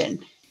the ocean,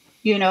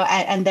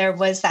 and there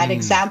was that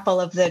example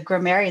of the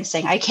grammarian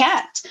saying, I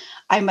can't,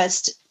 I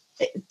must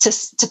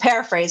to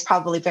paraphrase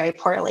probably very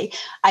poorly,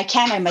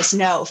 I must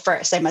know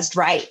first. I must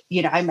write,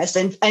 I must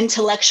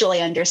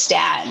intellectually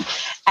understand.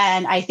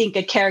 And I think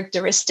a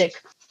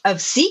characteristic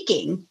of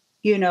seeking,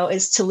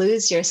 is to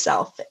lose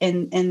yourself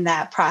in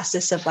that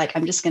process of like,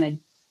 I'm just going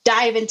to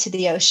dive into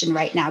the ocean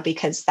right now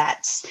because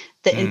that's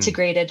the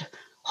integrated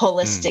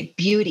holistic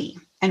beauty.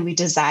 And we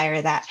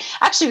desire that.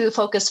 Actually, we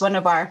focused one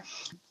of our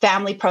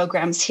family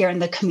programs here in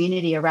the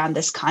community around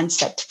this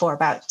concept for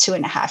about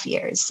 2.5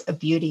 years of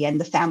beauty. And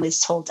the families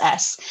told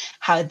us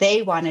how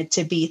they wanted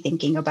to be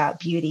thinking about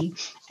beauty.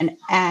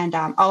 And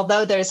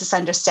although there's this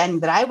understanding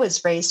that I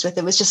was raised with,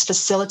 it was just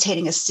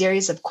facilitating a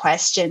series of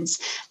questions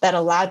that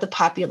allowed the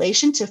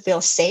population to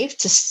feel safe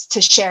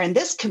to share in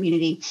this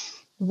community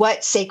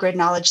what sacred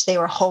knowledge they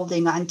were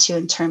holding on to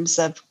in terms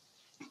of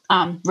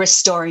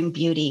restoring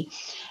beauty.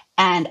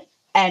 And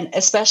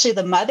especially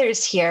the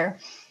mothers here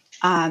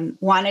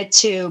wanted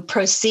to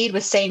proceed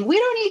with saying, we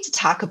don't need to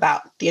talk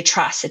about the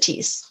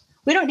atrocities.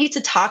 We don't need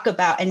to talk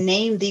about and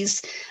name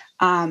these,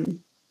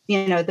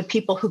 the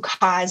people who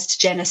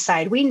caused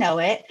genocide. We know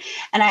it.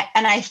 And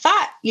I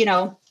thought,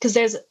 because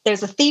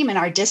there's a theme in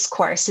our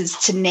discourse is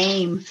to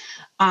name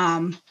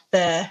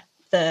the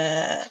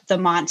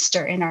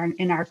monster in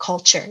our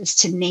culture, is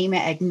to name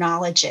it,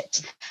 acknowledge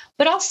it,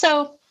 but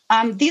also.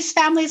 These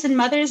families and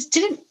mothers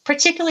didn't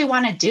particularly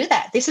want to do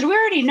that. They said, we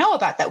already know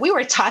about that. We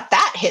were taught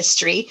that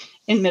history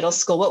in middle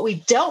school. What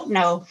we don't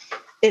know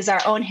is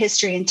our own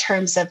history in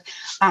terms of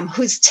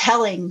who's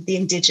telling the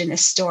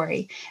Indigenous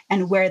story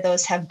and where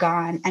those have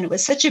gone. And it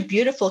was such a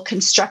beautiful,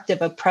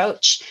 constructive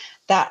approach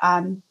that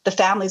the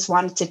families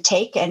wanted to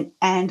take.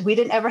 And we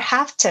didn't ever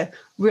have to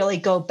really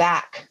go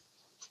back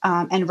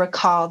and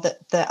recall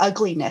the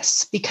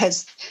ugliness,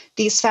 because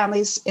these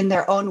families in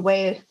their own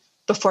way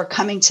before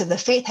coming to the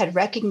faith had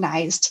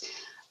recognized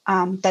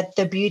that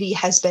the beauty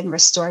has been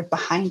restored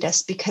behind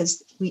us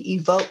because we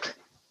evoke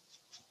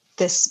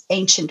this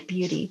ancient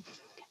beauty.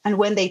 And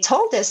when they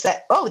told us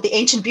that, the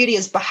ancient beauty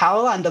is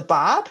Baha'u'llah on the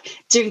Bab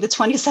during the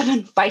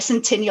 27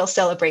 bicentennial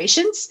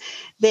celebrations,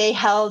 they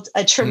held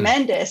a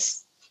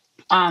tremendous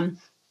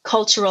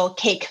cultural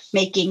cake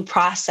making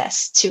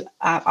process to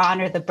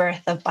honor the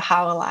birth of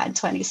Baha'u'llah in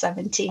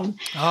 2017.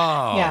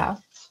 Oh, yeah.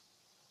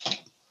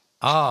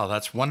 Oh,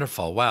 that's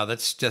wonderful. Wow,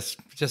 that's just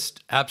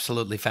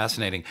absolutely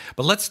fascinating.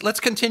 But let's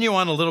continue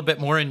on a little bit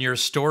more in your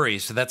story.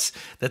 So that's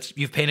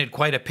you've painted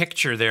quite a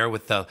picture there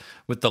with the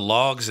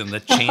logs and the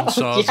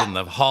chainsaws and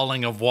the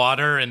hauling of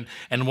water and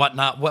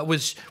whatnot. What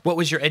was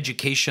your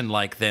education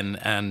like then,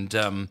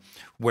 and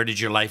where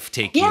did your life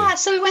take you? Yeah,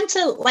 so we went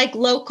to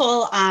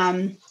local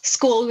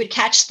school. We would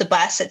catch the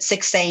bus at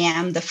 6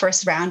 a.m. The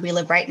first round, we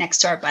live right next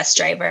to our bus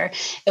driver.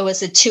 It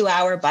was a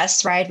 2-hour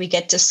bus ride. We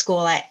get to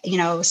school at, it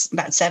was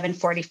about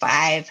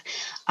 7:45.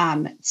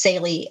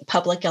 Saley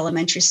Public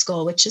Elementary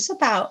School, which is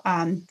about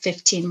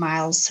 15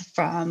 miles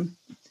from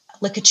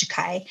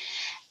Likachukai.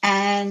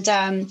 And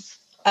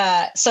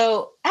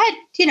so I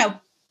had,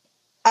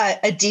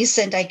 a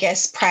decent, I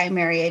guess,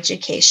 primary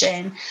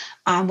education.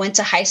 Went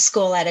to high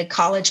school at a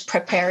college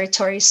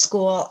preparatory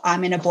school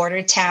in a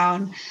border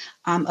town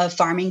of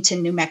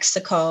Farmington, New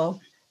Mexico.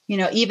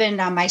 Even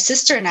my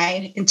sister and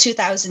I, in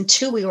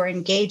 2002, we were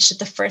engaged at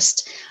the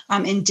first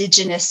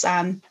Indigenous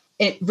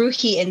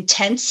Ruhi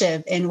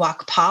intensive in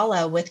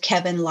Wakpala with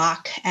Kevin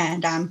Locke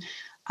and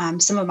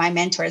some of my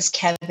mentors,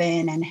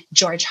 Kevin and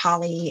George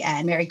Holly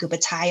and Mary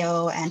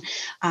Gubatayo,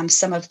 and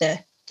some of the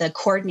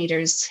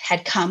coordinators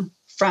had come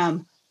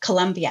from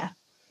Colombia.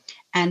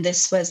 And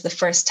this was the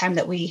first time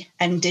that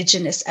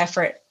Indigenous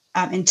effort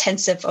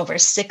intensive over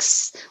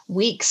 6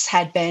 weeks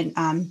had been,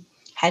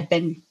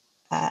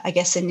 I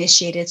guess,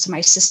 initiated. So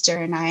my sister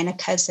and I and a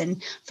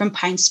cousin from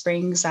Pine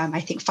Springs, I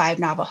think 5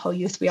 Navajo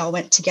youth, we all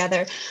went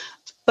together.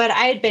 But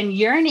I had been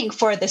yearning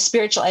for the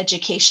spiritual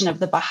education of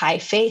the Baha'i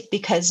faith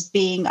because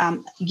being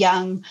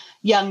young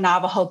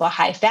Navajo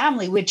Baha'i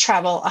family, we'd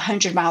travel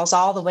 100 miles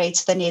all the way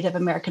to the Native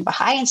American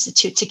Baha'i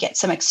Institute to get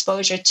some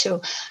exposure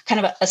to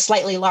kind of a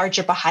slightly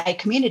larger Baha'i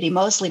community,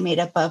 mostly made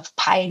up of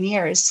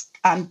pioneers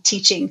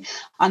teaching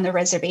on the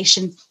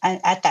reservation.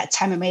 At that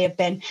time, it may have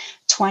been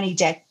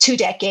 2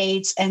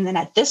 decades. And then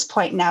at this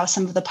point now,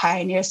 some of the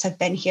pioneers have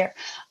been here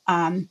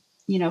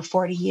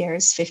 40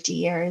 years, 50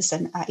 years,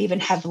 and even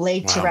have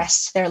laid to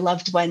rest their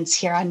loved ones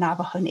here on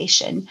Navajo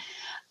Nation.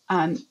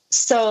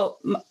 So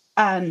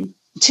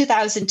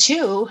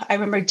 2002, I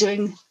remember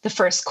doing the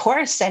first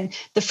course, and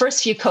the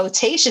first few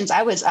quotations,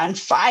 I was on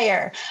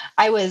fire.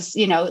 I was,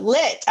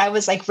 lit. I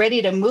was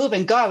ready to move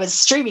and go. I was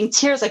streaming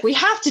tears, we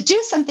have to do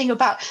something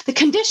about the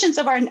conditions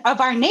of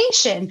our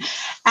nation.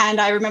 And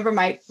I remember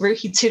my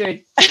Ruhi tutor,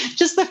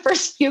 just the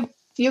first few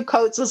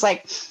quotes was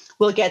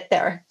we'll get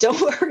there. Don't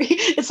worry.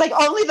 It's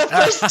only the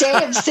first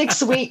day of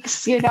 6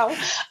 weeks,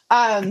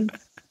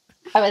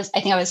 I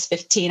think I was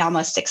 15,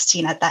 almost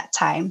 16 at that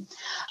time.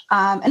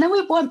 And then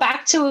we went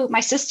back to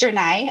my sister and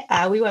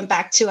I, we went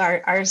back to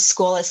our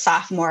school as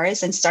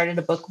sophomores and started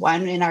a book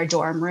one in our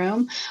dorm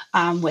room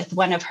with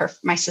one of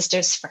my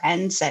sister's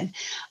friends. And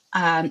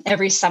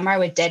every summer I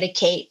would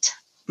dedicate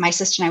my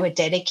sister and I would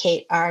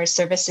dedicate our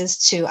services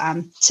to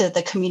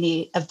the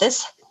community of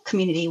this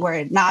community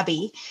where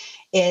Nabi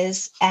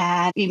is.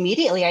 And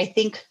immediately, I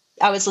think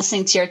I was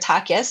listening to your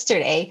talk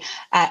yesterday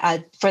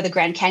for the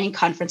Grand Canyon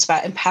Conference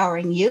about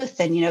empowering youth.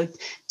 And,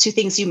 two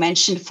things you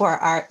mentioned for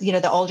our,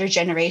 the older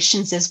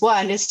generations is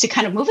one is to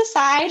kind of move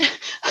aside,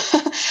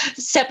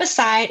 step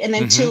aside, and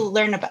then two,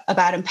 learn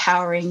about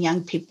empowering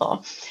young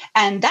people.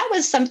 And that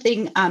was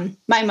something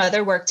my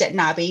mother worked at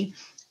Nabi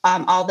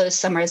all those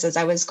summers as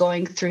I was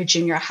going through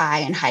junior high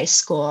and high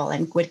school,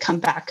 and would come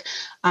back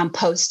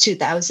post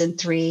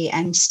 2003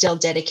 and still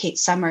dedicate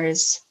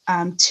summers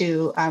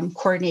to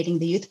coordinating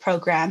the youth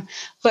program.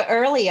 But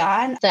early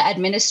on, the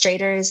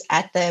administrators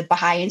at the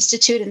Baha'i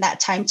Institute in that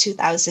time,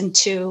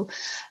 2002,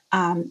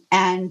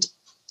 and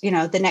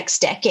the next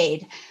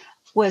decade,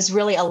 was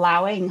really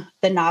allowing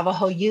the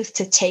Navajo youth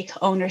to take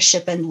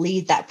ownership and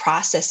lead that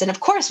process. And of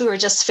course, we were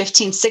just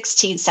 15,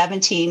 16,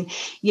 17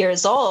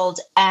 years old.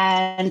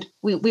 And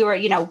we were,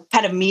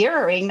 kind of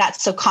mirroring, not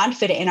so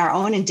confident in our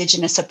own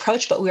Indigenous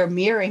approach, but we were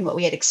mirroring what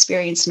we had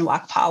experienced in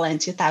Wakpala in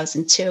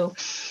 2002.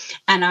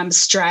 And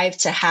strive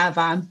to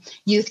have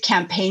youth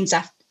campaigns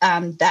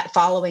that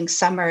following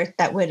summer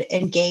that would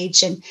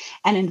engage and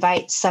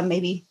invite some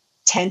maybe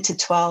 10 to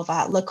 12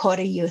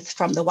 Lakota youth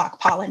from the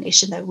Wakpala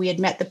Nation that we had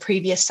met the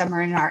previous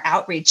summer in our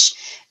outreach,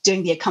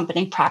 doing the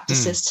accompanying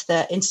practices to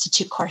the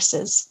Institute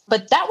courses.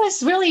 But that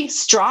was really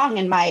strong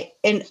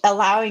in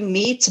allowing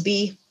me to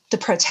be the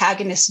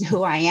protagonist in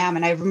who I am.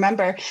 And I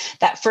remember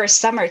that first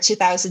summer,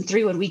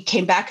 2003, when we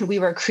came back and we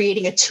were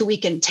creating a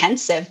 2-week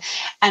intensive,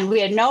 and we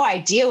had no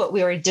idea what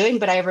we were doing.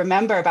 But I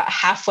remember about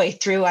halfway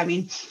through,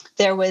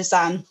 there was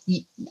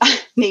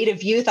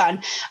Native youth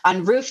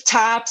on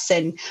rooftops,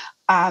 and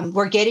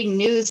we're getting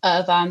news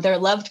of their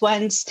loved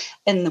ones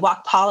in the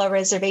Wakpala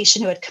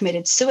reservation who had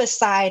committed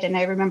suicide. And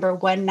I remember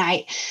one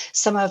night,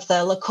 some of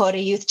the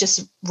Lakota youth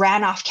just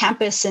ran off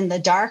campus in the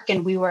dark,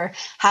 and we were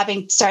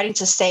starting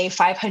to say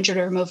 500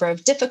 or more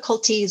of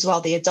difficulties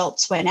while the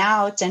adults went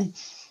out. And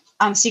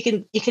so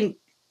you can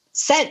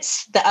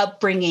sense the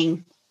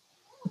upbringing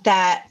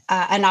that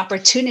and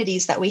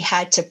opportunities that we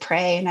had to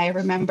pray. And I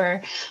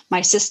remember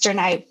my sister and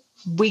I,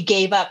 we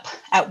gave up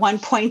at one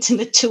point in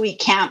the 2-week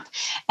camp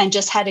and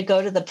just had to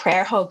go to the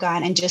prayer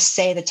hogan and just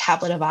say the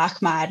Tablet of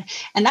Ahmad.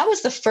 And that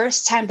was the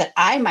first time that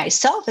I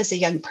myself, as a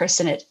young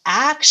person, had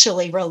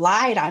actually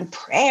relied on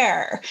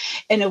prayer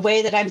in a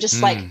way that I'm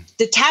just like,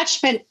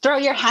 detachment, throw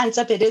your hands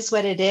up, it is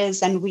what it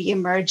is. And we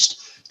emerged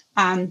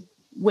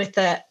with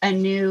a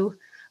new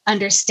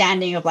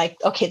understanding of like,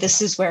 okay,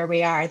 this is where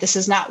we are. This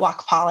is not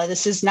Wakpala.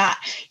 This is not,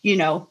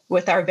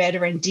 with our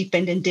veteran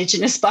deepened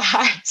Indigenous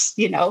Baha'is,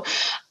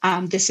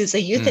 this is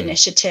a youth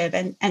initiative.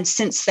 And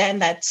since then,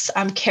 that's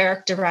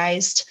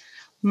characterized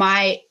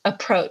my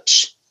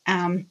approach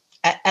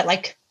at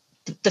like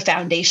the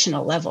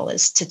foundational level,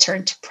 is to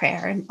turn to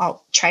prayer, and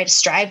I'll try to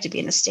strive to be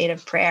in a state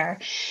of prayer.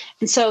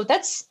 And so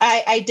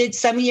I did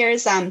some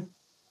years,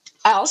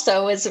 I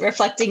also was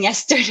reflecting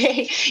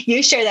yesterday,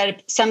 you shared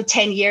that some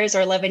 10 years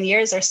or 11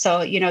 years or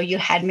so, you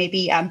had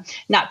maybe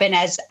not been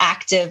as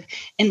active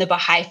in the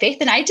Baha'i faith.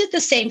 And I did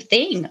the same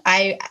thing.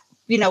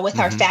 With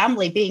our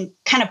family being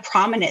kind of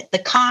prominent, the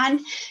Khan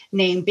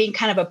name being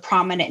kind of a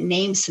prominent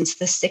name since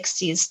the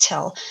 60s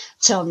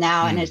till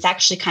now. And it's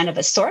actually kind of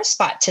a sore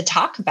spot to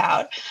talk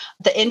about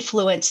the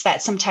influence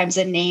that sometimes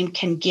a name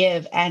can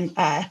give. And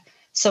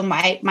so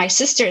my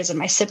sisters and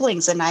my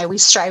siblings and I, we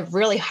strive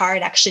really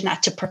hard actually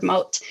not to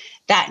promote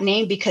that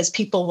name, because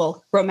people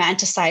will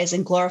romanticize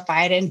and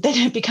glorify it. And then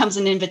it becomes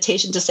an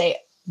invitation to say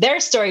their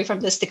story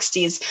from the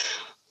 60s,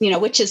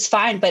 which is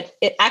fine. But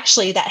it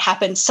actually, that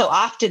happens so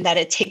often that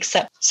it takes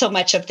up so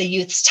much of the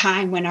youth's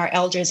time when our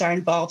elders are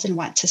involved and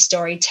want to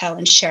storytell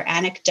and share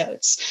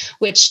anecdotes,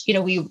 which,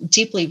 we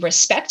deeply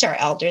respect our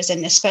elders.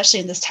 And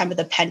especially in this time of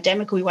the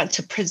pandemic, we want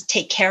to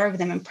take care of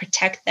them and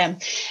protect them.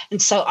 And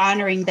so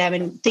honoring them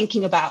and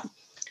thinking about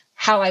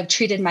how I've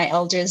treated my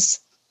elders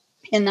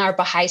in our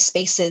Baha'i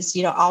spaces,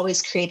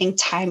 always creating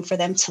time for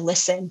them to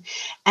listen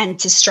and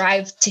to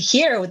strive to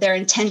hear their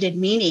intended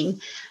meaning.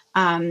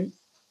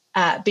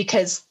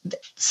 Because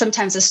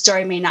sometimes the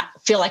story may not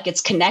feel like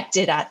it's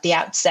connected at the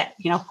outset.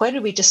 What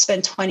did we just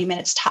spend 20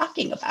 minutes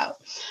talking about?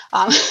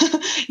 And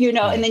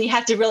then you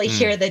have to really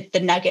hear the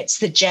nuggets,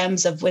 the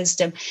gems of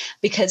wisdom,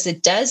 because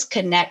it does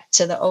connect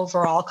to the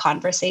overall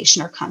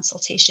conversation or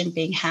consultation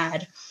being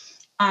had.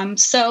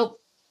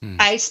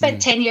 I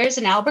spent 10 years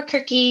in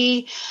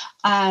Albuquerque.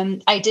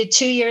 I did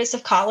 2 years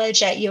of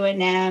college at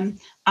UNM.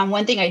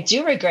 One thing I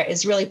do regret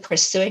is really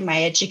pursuing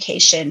my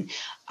education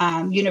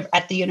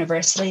at the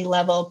university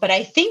level. But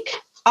I think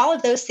all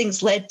of those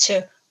things led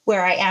to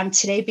where I am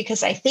today,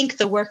 because I think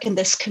the work in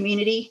this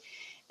community,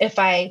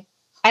 I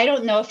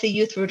don't know if the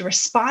youth would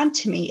respond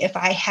to me if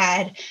I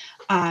had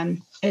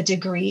a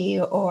degree,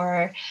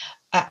 or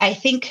I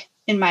think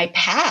in my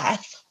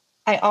path,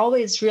 I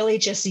always really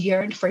just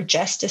yearned for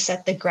justice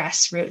at the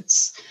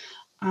grassroots.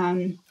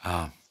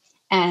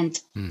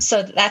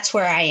 So that's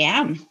where I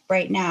am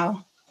right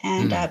now.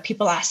 And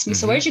people ask me,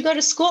 so where'd you go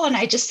to school? And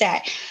I just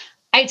say,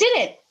 I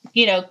didn't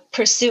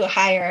pursue a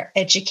higher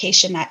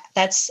education.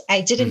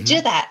 I didn't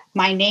do that.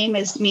 My name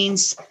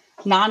means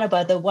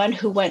Nanabah, the one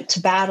who went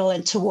to battle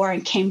and to war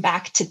and came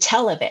back to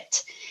tell of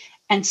it.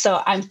 And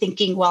so I'm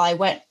thinking, well, I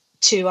went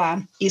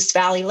to East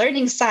Valley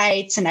learning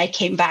sites and I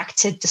came back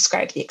to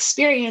describe the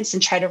experience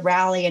and try to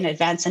rally and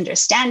advance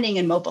understanding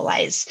and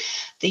mobilize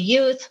the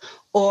youth.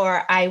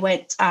 Or I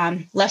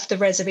left the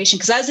reservation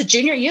because I was a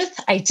junior youth.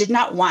 I did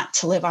not want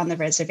to live on the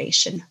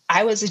reservation.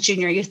 I was a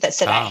junior youth that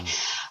said,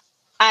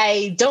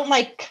 I don't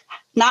like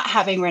not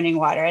having running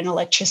water and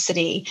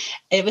electricity.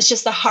 It was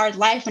just a hard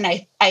life. And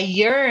I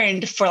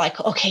yearned for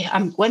okay,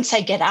 once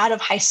I get out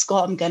of high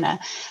school,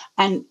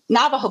 and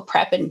Navajo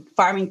Prep in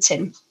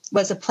Farmington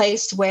was a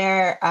place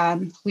where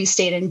we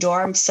stayed in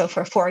dorms. So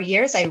for 4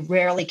 years, I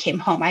rarely came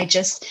home. I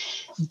just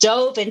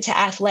dove into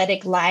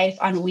athletic life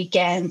on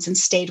weekends and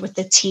stayed with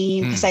the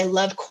team because I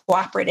loved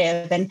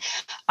cooperative.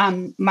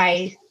 And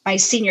my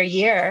senior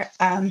year,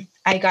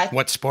 I got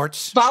what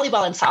sports?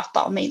 Volleyball and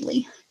softball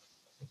mainly.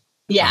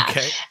 Yeah.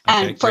 Okay.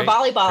 And for great,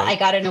 volleyball, great. I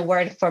got an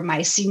award for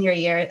my senior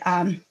year,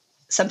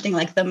 something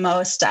like the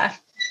most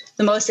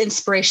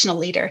inspirational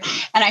leader.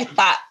 And I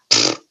thought,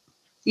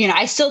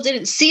 I still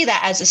didn't see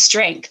that as a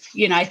strength.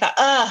 I thought,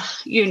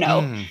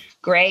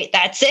 great,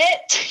 that's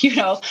it,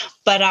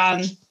 but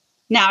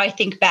now I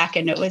think back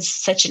and it was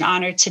such an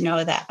honor to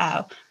know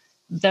that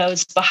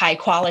those Baha'i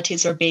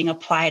qualities were being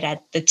applied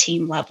at the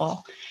team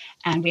level.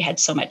 And we had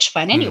so much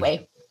fun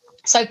anyway.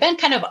 So I've been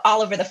kind of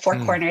all over the four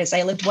corners.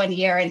 I lived 1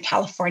 year in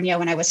California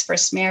when I was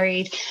first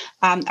married,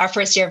 our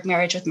first year of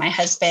marriage with my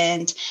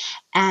husband,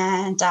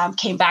 and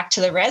came back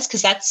to the res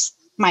because that's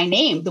my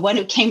name, the one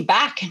who came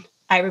back. And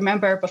I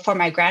remember before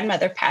my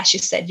grandmother passed, she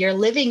said, "You're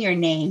living your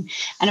name."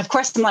 And of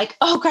course, I'm like,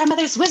 "Oh,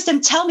 grandmother's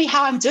wisdom, tell me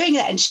how I'm doing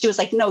that." And she was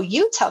like, "No,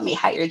 you tell me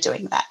how you're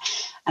doing that."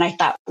 And I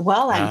thought,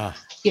 well, I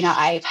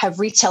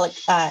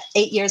have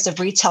 8 years of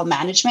retail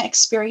management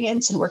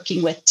experience and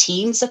working with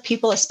teams of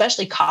people,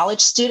 especially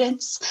college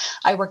students.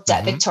 I worked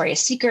at Victoria's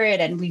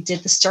Secret and we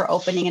did the store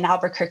opening in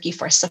Albuquerque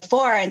for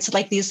Sephora. And so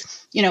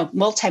these,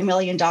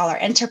 multi-million-dollar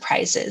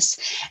enterprises.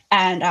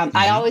 And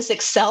I always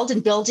excelled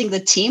in building the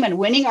team and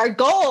winning our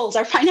goals,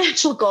 our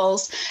financial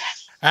goals.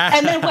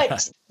 And then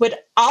what would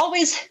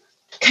always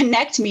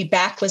connect me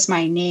back was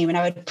my name. And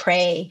I would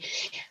pray.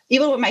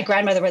 Even when my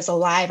grandmother was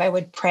alive, I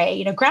would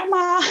pray,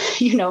 Grandma,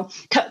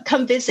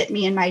 come visit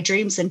me in my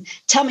dreams and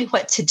tell me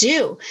what to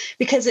do,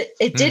 because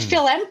it did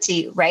feel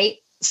empty, right?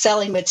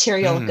 Selling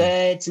material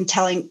goods and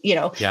telling,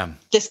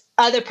 this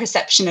other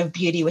perception of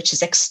beauty, which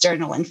is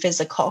external and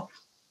physical.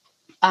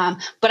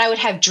 But I would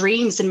have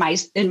dreams in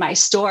my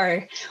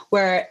store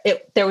where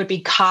there would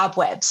be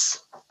cobwebs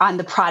on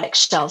the product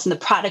shelves and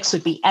the products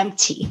would be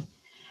empty.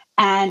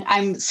 And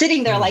I'm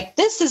sitting there like,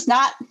 this is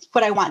not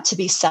what I want to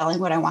be selling,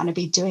 what I want to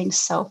be doing.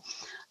 So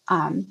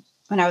when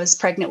I was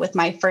pregnant with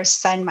my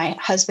first son, my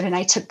husband and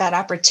I took that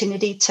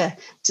opportunity to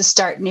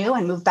start new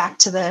and move back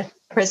to the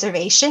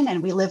reservation.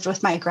 And we lived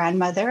with my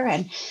grandmother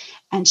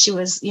and she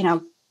was,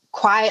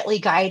 quietly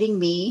guiding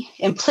me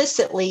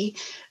implicitly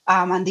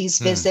on these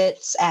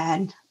visits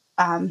and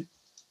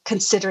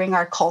considering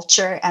our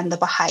culture and the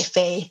Baha'i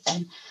Faith.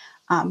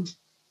 And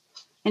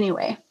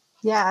anyway,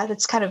 yeah,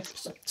 that's kind of...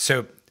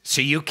 So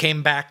you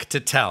came back to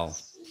tell.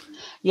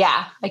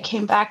 Yeah, I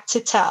came back to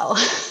tell.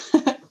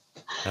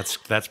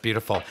 That's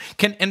beautiful.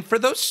 And for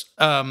those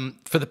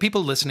for the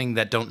people listening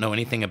that don't know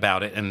anything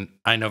about it, and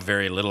I know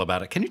very little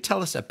about it, can you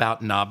tell us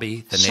about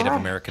NABI, the Sure. Native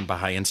American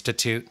Baha'i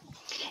Institute?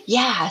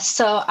 Yeah.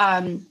 So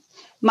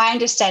my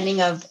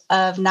understanding of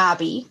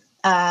NABI,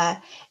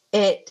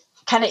 it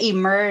kind of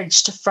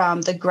emerged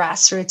from the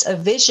grassroots, a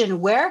vision.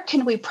 Where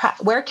can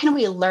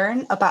we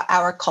learn about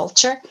our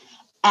culture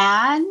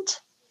and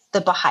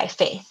the Baha'i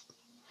Faith?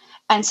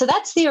 And so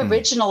that's the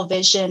original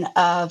vision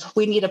of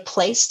we need a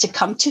place to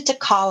come to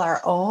call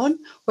our own,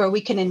 where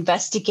we can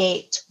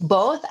investigate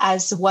both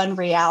as one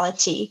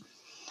reality.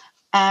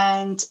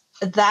 And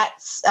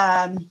that's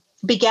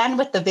began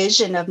with the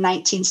vision of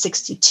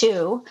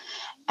 1962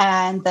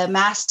 and the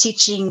mass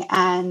teaching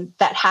and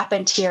that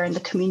happened here in the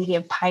community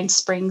of Pine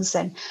Springs,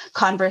 and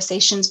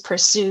conversations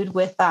pursued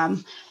with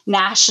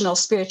National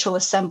Spiritual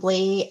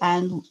Assembly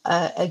and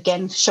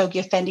again,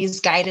 Shoghi Effendi's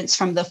guidance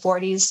from the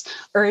 40s,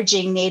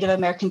 urging Native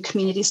American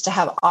communities to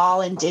have all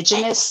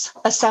Indigenous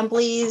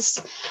assemblies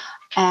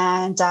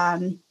and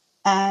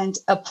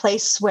a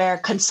place where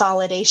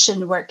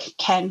consolidation work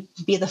can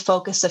be the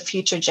focus of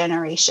future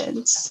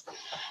generations.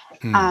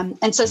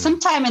 And so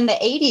sometime in the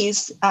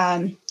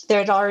 80s, there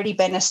had already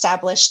been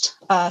established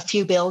a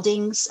few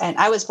buildings, and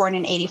I was born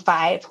in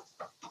 85.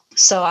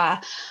 So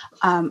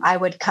I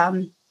would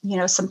come,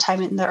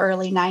 sometime in the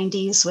early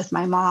 90s with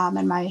my mom,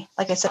 and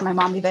like I said, my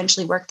mom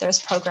eventually worked there as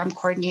program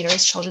coordinator,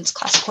 as children's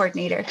class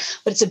coordinator,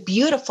 but it's a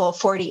beautiful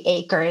 40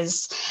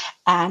 acres.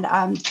 And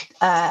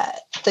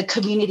the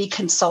community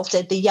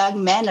consulted the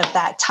young men of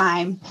that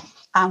time.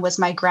 Was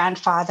my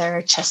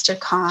grandfather, Chester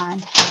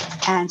Kahn,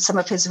 and some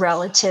of his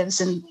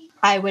relatives. And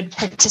I would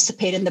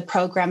participate in the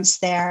programs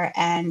there.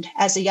 And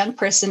as a young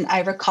person,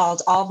 I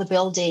recalled all the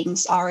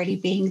buildings already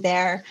being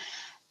there.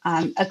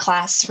 a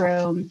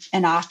classroom,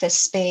 an office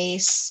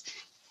space,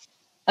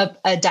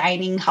 a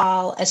dining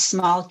hall, a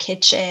small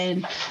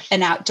kitchen,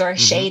 an outdoor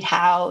shade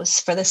house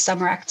for the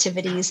summer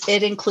activities.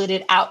 It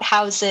included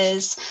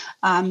outhouses,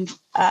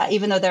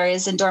 even though there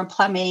is indoor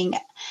plumbing.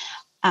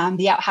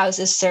 The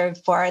outhouses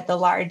served for the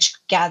large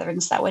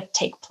gatherings that would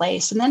take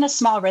place. And then a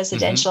small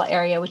residential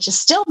area, which is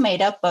still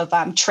made up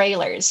of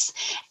trailers.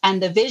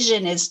 And the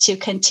vision is to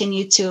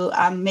continue to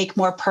make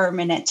more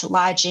permanent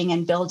lodging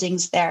and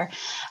buildings there,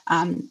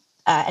 and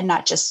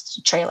not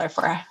just trailer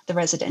for the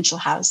residential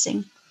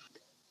housing.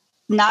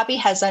 Nabi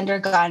has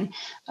undergone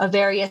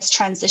various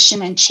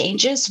transition and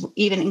changes,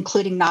 even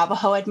including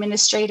Navajo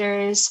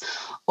administrators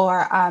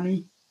or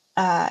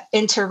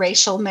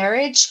interracial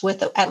marriage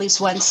with at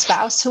least one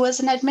spouse who was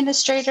an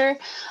administrator.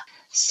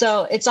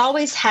 So it's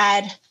always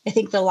had, I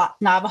think, the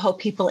Navajo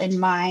people in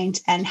mind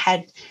and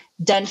had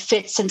done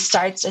fits and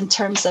starts in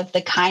terms of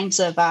the kinds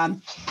of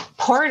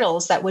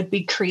portals that would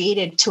be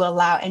created to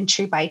allow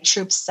entry by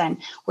troops. And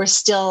we're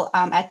still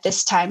at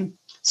this time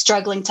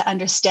struggling to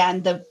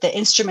understand the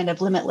instrument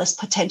of limitless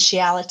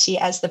potentiality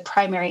as the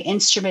primary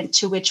instrument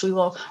to which we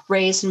will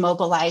raise and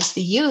mobilize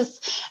the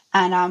youth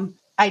and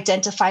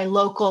identify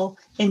local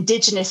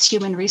indigenous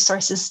human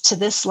resources to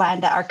this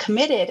land that are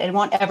committed and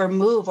won't ever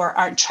move or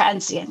aren't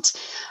transient.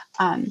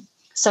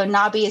 So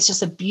Nabi is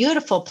just a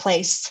beautiful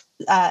place,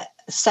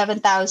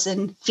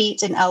 7,000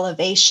 feet in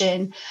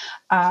elevation.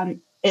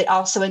 It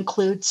also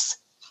includes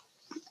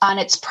on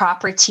its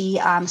property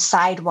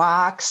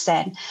sidewalks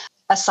and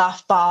a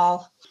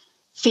softball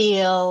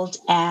field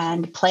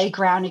and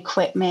playground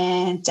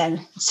equipment. And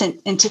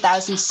in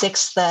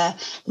 2006, the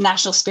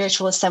National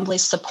Spiritual Assembly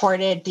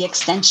supported the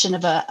extension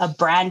of a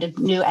brand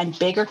new and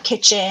bigger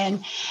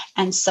kitchen.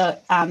 And so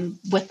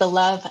with the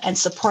love and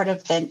support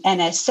of the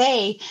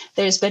NSA,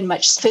 there's been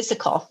much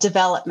physical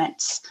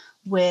developments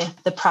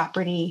with the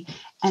property.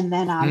 And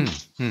then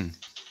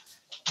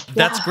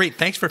That's great.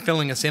 Thanks for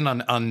filling us in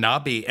on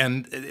Nabi.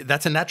 And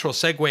that's a natural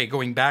segue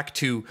going back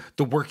to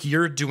the work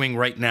you're doing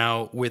right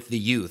now with the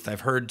youth.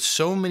 I've heard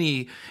so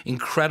many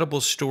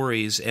incredible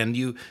stories, and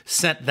you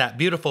sent that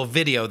beautiful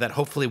video that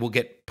hopefully will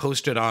get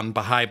posted on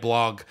Baha'i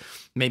Blog,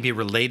 maybe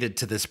related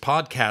to this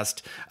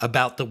podcast,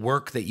 about the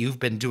work that you've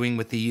been doing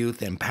with the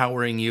youth,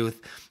 empowering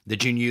youth, the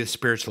Junior Youth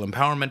Spiritual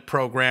Empowerment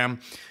Program,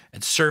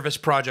 and service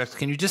projects.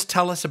 Can you just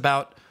tell us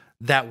about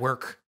that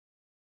work?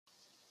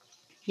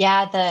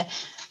 Yeah,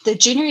 the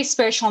Junior Youth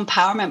Spiritual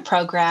Empowerment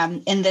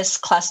Program in this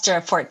cluster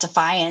of Fort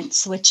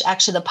Defiance, which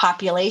actually the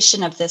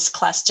population of this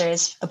cluster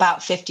is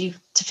about 50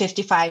 to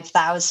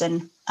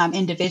 55,000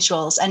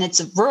 individuals, and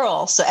it's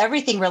rural. So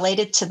everything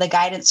related to the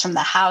guidance from the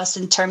house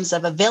in terms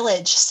of a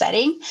village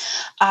setting,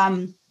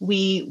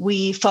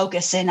 we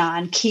focus in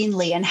on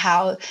keenly, and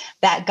how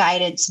that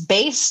guidance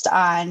based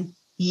on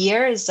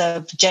years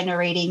of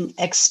generating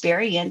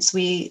experience,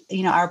 we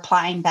are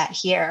applying that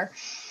here.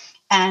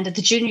 And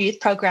the Junior Youth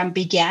Program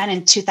began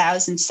in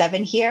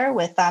 2007 here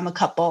with a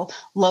couple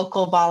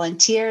local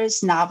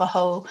volunteers,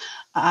 Navajo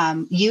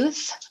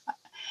youth.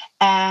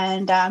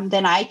 And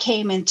then I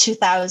came in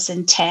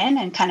 2010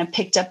 and kind of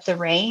picked up the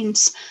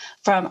reins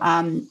from,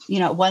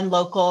 one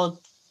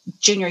local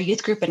junior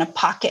youth group in a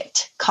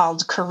pocket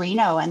called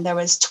Carino. And there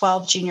was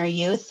 12 junior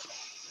youth.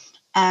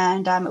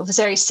 And it was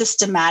very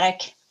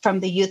systematic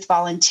from the youth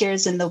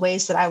volunteers in the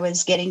ways that I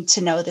was getting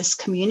to know this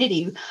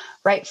community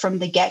right from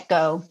the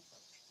get-go.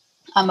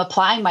 I'm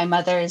applying my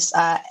mother's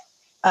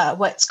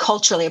what's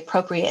culturally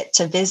appropriate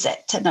to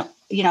visit, and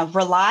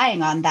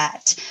relying on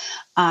that,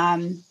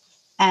 and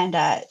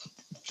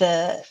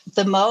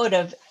the mode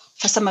of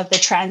for some of the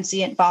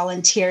transient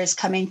volunteers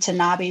coming to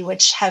Nabi,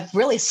 which have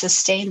really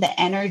sustained the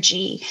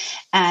energy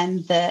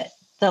and the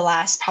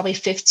last probably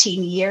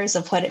 15 years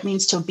of what it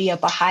means to be a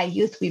Baha'i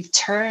youth. We've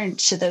turned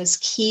to those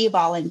key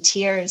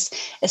volunteers,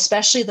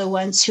 especially the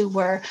ones who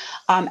were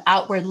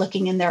outward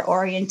looking in their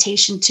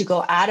orientation to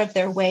go out of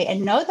their way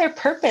and know their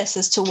purpose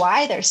as to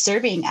why they're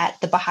serving at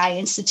the Baha'i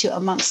Institute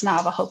amongst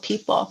Navajo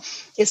people,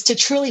 is to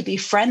truly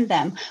befriend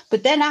them.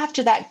 But then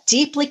after that,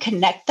 deeply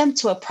connect them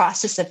to a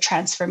process of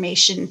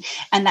transformation.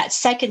 And that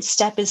second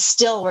step is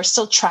we're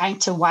still trying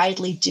to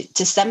widely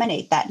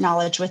disseminate that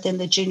knowledge within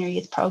the junior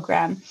youth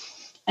program.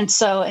 And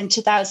so in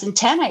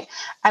 2010,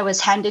 I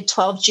was handed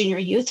 12 junior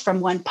youth from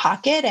one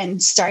pocket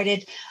and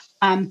started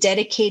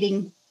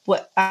dedicating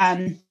what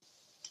I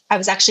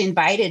was actually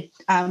invited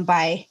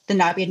by the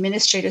Nabi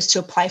administrators to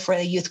apply for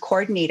a youth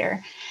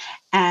coordinator.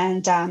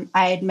 And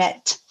I had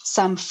met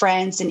some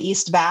friends in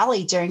East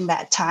Valley during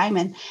that time.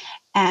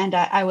 And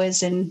I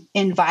was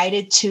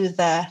invited to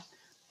the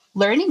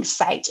learning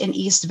site in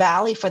East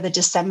Valley for the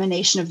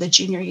dissemination of the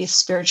Junior Youth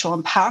Spiritual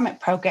Empowerment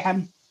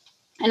Program.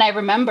 And I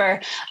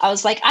remember I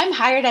was like, I'm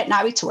hired at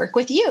Nabi to work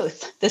with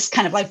youth, this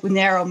kind of like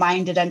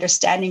narrow-minded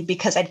understanding,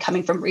 because I'd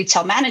coming from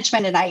retail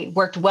management and I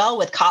worked well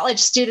with college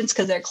students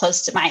because they're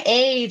close to my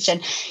age,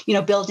 and,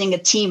 building a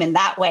team in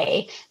that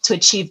way to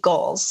achieve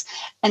goals.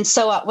 And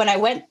so when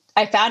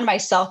I found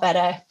myself at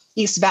a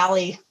East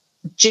Valley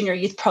junior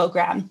youth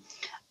program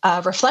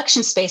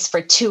reflection space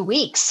for 2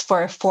 weeks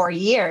for 4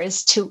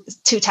 years, two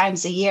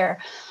times a year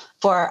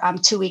for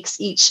 2 weeks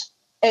each.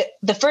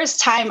 The first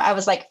time I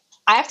was like,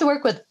 I have to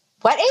work with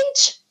what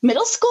age?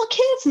 Middle school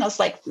kids? And I was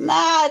like,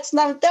 nah, it's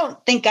not,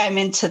 don't think I'm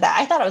into that.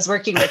 I thought I was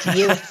working with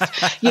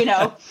youth, you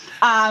know?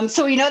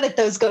 So we know that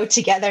those go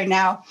together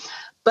now.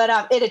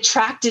 But it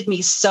attracted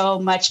me so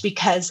much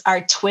because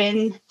our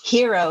twin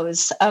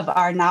heroes of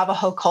our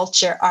Navajo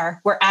culture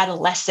were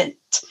adolescent,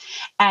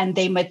 and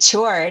they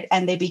matured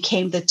and they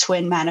became the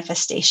twin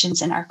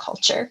manifestations in our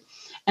culture.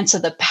 And so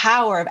the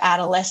power of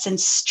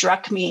adolescence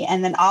struck me.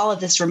 And then all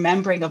of this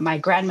remembering of my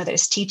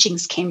grandmother's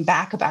teachings came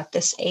back about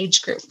this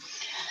age group.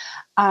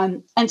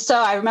 And so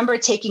I remember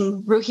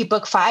taking Ruhi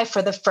Book 5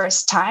 for the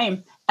first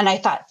time. And I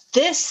thought,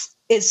 this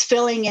is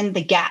filling in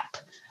the gap,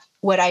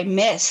 what I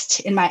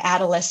missed in my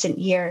adolescent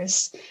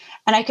years.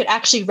 And I could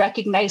actually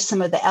recognize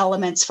some of the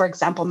elements, for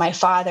example, my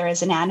father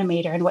as an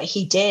animator and what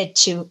he did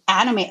to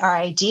animate our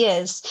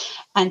ideas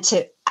and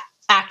to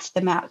act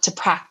them out, to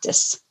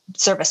practice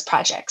service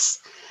projects.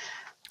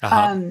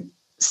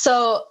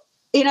 So,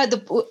 you know,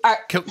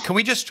 can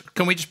we just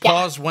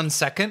pause 1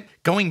 second?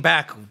 Going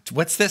back,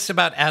 what's this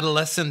about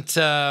adolescent?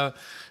 The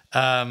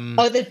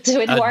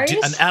Twin Warriors?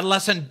 An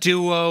adolescent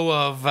duo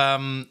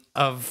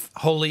of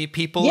holy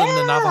people in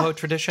the Navajo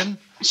tradition?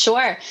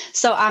 Sure.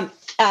 So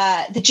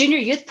the junior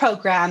youth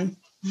program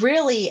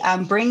really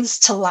brings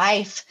to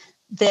life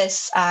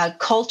this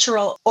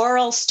cultural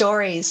oral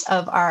stories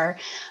of our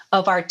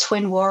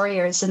twin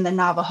warriors in the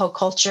Navajo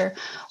culture.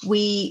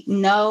 We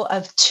know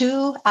of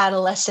 2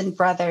 adolescent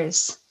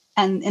brothers,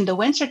 and in the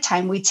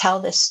wintertime, we tell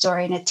this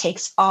story, and it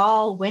takes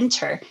all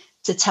winter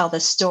to tell the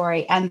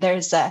story. And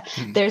there's a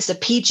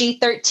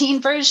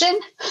PG-13 version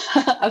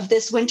of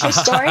this winter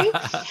story.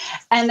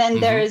 And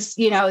then there's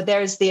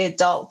the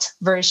adult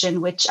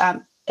version, which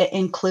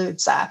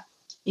includes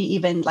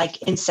even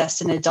like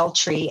incest and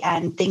adultery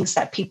and things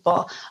that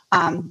people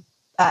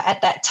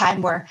at that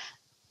time were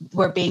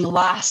being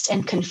lost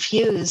and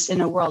confused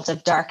in a world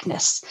of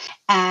darkness.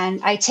 And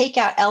I take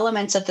out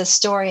elements of the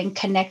story and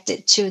connect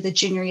it to the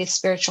Junior Youth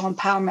Spiritual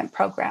Empowerment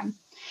Program.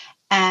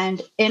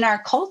 And in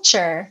our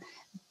culture,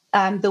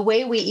 the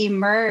way we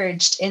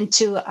emerged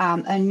into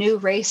a new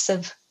race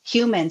of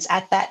humans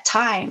at that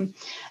time,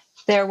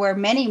 there were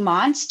many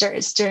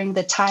monsters during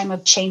the time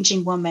of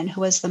Changing Woman,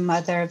 who was the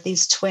mother of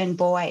these twin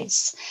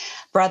brothers.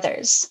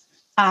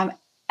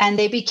 And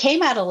they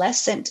became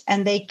adolescent,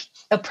 and they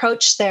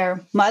approached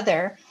their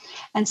mother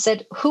and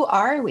said, "Who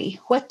are we?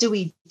 What do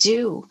we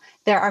do?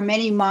 There are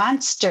many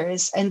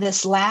monsters in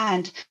this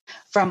land,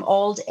 from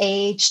old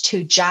age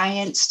to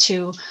giants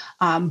to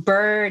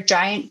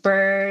giant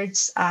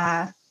birds,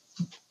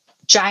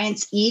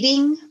 giants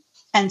eating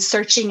and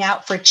searching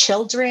out for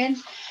children,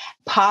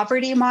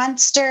 poverty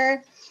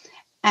monster."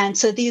 And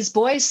so these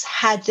boys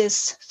had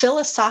this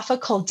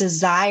philosophical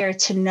desire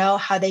to know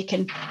how they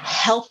can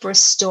help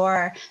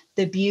restore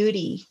the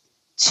beauty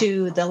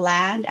to the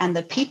land and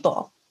the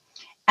people.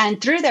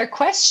 And through their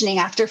questioning,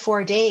 after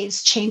 4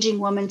 days, Changing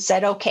Woman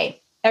said,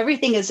 "Okay,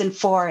 everything is in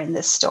 4 in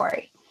this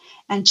story."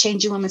 And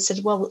Changing Woman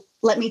said, "Well,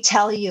 let me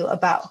tell you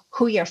about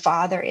who your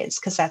father is,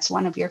 because that's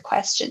one of your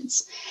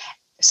questions."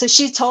 So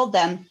she told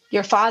them,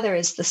 "Your father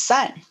is the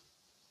sun,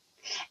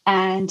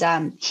 and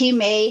he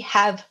may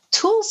have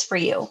tools for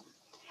you."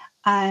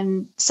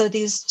 And so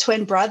these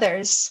twin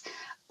brothers,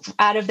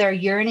 out of their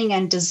yearning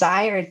and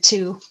desire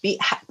to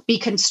be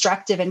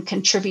constructive and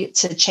contribute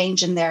to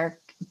change in their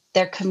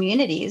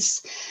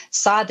communities,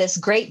 saw this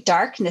great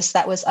darkness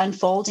that was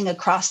unfolding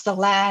across the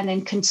land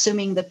and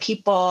consuming the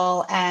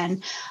people.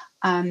 And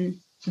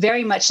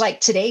very much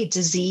like today,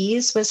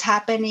 disease was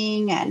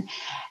happening,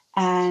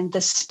 and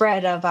the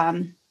spread of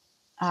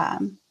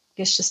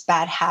just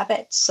bad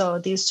habits. So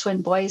these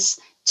twin boys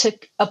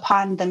took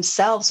upon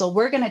themselves, well,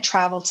 we're going to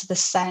travel to the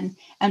sun,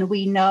 and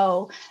we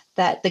know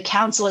that the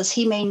counsel is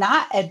he may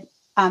not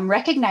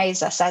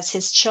recognize us as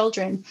his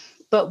children,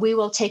 but we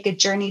will take a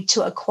journey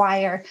to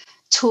acquire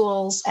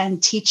tools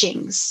and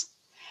teachings.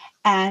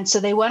 And so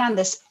they went on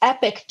this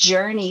epic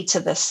journey to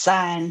the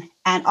sun,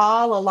 and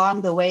all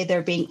along the way,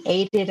 they're being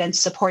aided and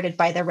supported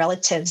by their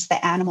relatives,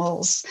 the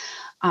animals,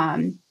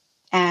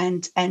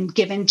 and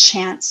given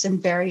chants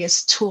and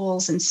various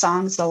tools and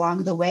songs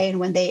along the way. And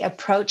when they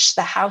approached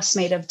the house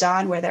made of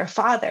dawn where their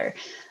father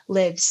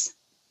lives,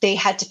 they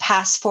had to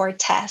pass 4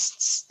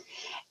 tests.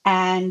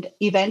 And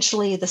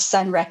eventually the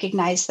sun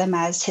recognized them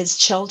as his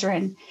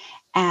children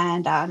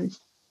and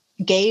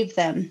gave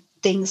them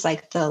things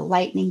like the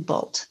lightning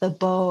bolt, the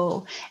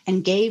bow,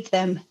 and gave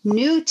them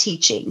new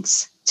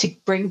teachings to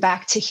bring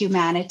back to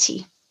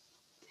humanity,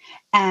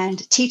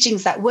 and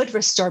teachings that would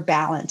restore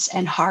balance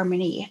and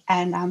harmony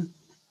and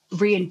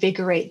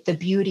reinvigorate the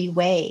beauty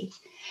way.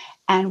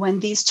 And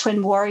when these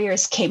twin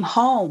warriors came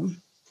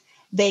home,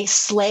 they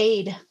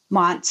slayed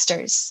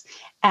monsters.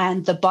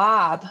 And the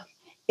Bob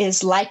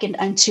is likened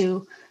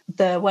unto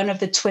one of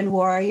the twin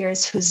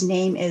warriors whose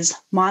name is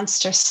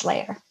Monster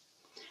Slayer.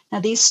 Now,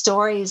 these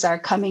stories are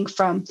coming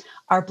from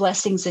our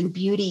blessings and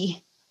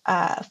beauty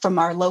from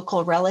our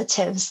local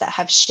relatives that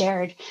have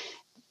shared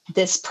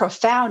this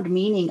profound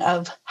meaning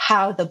of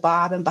how the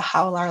Bob and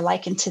Baha'u'llah are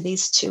likened to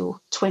these two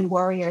twin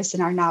warriors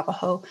in our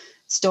Navajo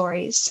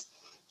stories.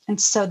 And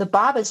so the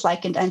Bob is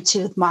likened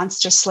unto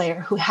monster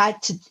slayer who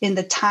had to, in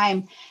the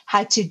time,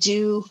 had to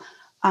do,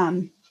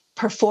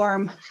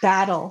 perform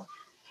battle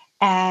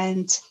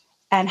and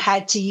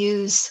had to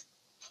use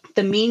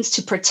the means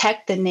to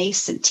protect the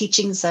nascent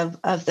teachings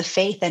of the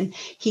faith. And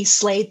he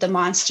slayed the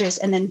monsters.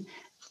 And then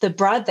the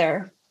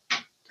brother,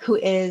 who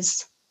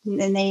is,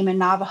 the name in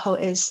Navajo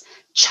is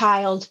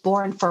child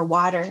born for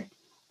water.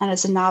 And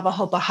as a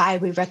Navajo Baha'i,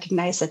 we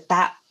recognize that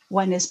that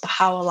one is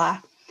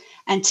Baha'u'llah.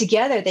 And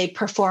together they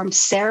performed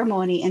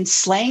ceremony in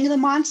slaying the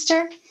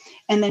monster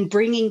and then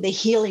bringing the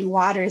healing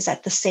waters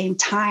at the same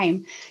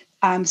time.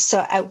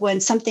 When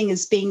something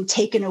is being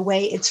taken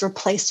away, it's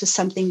replaced with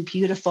something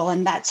beautiful.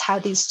 And that's how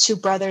these two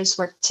brothers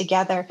work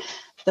together,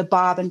 the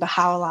Bob and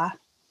Baha'u'llah,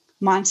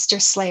 monster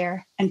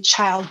slayer and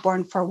child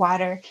born for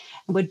water,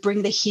 and would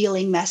bring the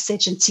healing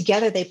message. And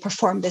together they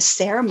performed this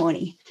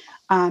ceremony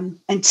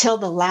until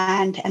the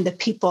land and the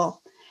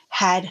people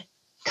had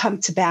come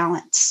to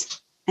balance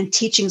and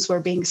teachings were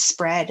being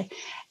spread.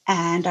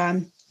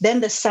 And then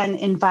the son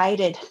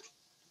invited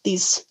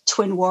these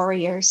twin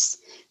warriors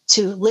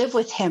to live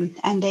with him,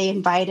 and they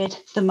invited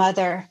the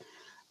mother,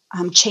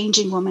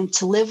 changing woman,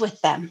 to live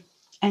with them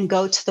and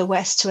go to the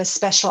west to a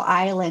special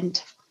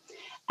island.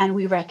 And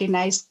we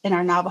recognize in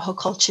our Navajo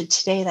culture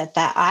today that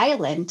that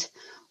island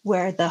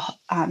where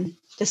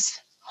this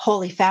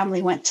holy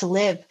family went to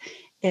live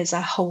is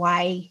a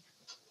Hawaii.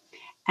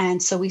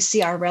 And so we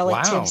see our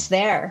relatives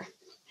there.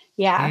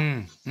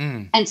 Yeah.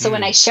 And so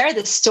when I share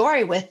this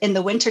story in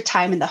the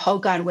wintertime in the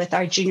Hogan with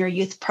our junior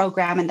youth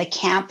program and the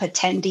camp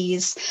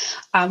attendees,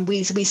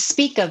 we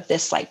speak of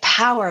this like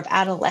power of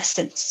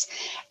adolescence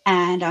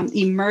and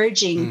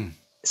emerging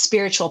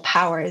spiritual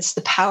powers,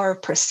 the power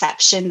of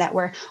perception that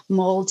we're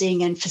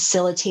molding and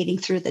facilitating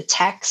through the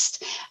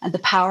text, and the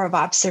power of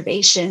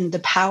observation, the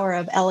power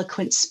of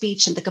eloquent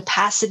speech, and the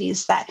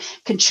capacities that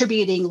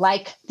contributing,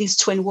 like these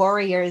twin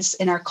warriors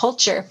in our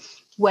culture,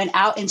 went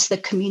out into the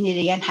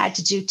community and had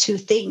to do two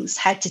things,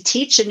 had to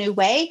teach a new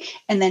way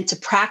and then to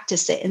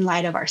practice it in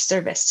light of our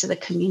service to the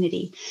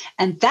community.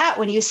 And that,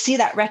 when you see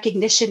that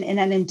recognition in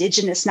an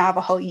Indigenous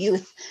Navajo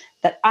youth,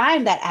 that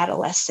I'm that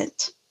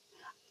adolescent,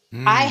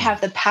 I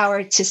have the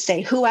power to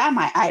say, who am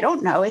I? I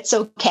don't know. It's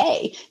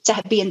okay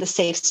to be in the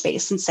safe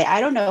space and say,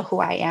 I don't know who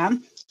I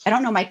am. I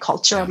don't know my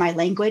culture or my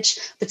language,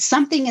 but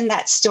something in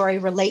that story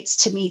relates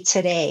to me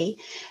today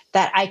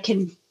that I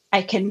can,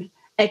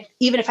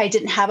 even if I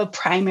didn't have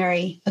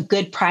a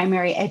good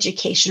primary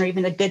education or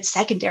even a good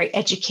secondary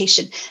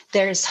education,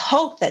 there's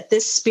hope that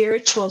this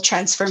spiritual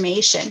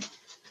transformation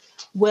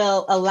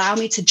will allow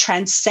me to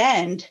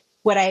transcend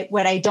what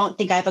I don't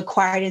think I've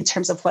acquired in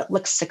terms of what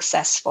looks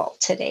successful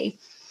today.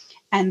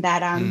 And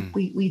that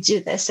we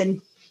do this,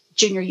 and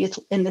junior youth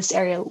in this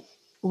area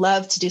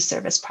love to do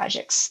service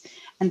projects.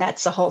 And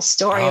that's the whole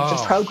story of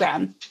the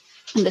program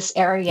in this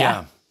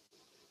area.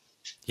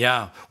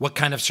 Yeah. What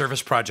kind of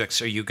service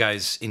projects are you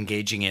guys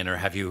engaging in, or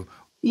have you?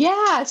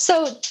 Yeah.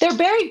 So they're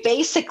very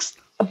basics,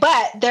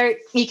 but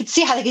you can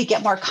see how they could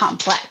get more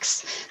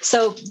complex.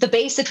 So the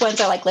basic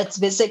ones are like, let's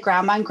visit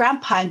grandma and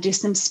grandpa and do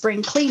some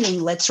spring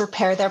cleaning. Let's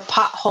repair their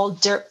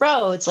pothole dirt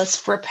roads.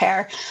 Let's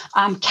repair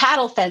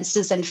cattle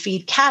fences and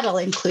feed cattle,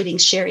 including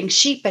shearing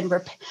sheep,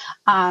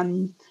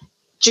 and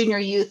junior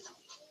youth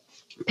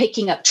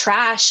picking up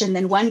trash. And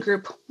then one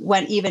group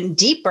went even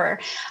deeper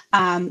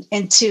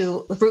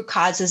into root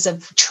causes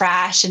of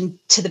trash and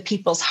to the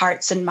people's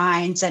hearts and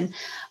minds. And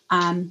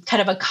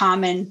kind of a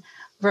common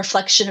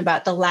reflection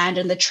about the land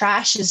and the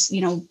trash is,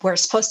 we're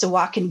supposed to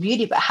walk in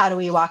beauty, but how do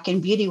we walk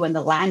in beauty when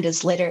the land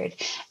is littered?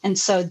 And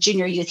so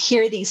junior youth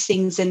hear these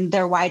things in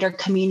their wider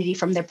community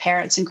from their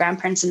parents and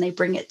grandparents, and they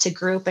bring it to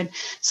group. And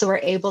so we're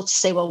able to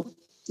say, well,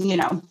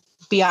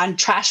 beyond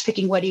trash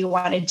picking, what do you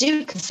want to do?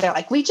 Because they're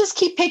like, we just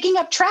keep picking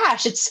up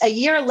trash. It's a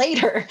year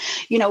later,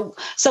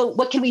 so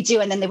what can we do?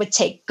 And then they would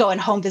go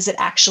and home visit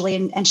actually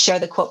and share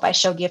the quote by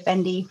Shoghi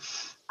Effendi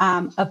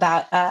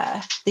about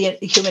the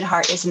human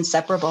heart is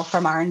inseparable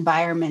from our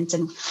environment,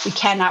 and we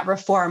cannot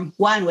reform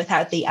one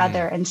without the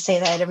other and say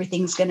that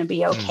everything's going to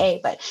be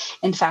okay. But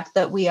in fact,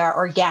 that we are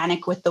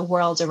organic with the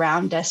world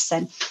around us.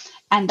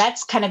 And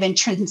that's kind of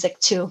intrinsic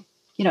to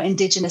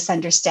Indigenous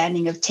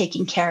understanding of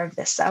taking care of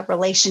this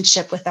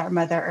relationship with our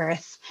Mother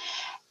Earth.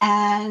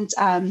 And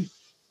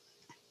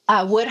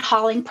wood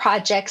hauling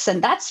projects,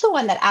 and that's the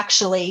one that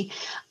actually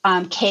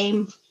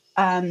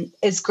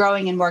is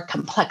growing in more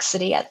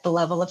complexity at the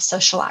level of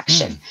social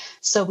action.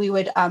 So we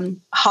would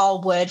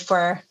haul wood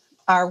for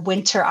our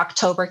winter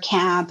October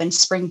camp and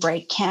spring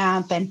break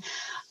camp, and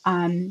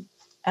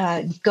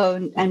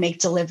go and make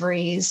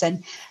deliveries.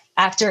 And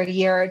after a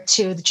year or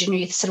two, the junior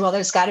youth said, well,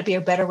 there's got to be a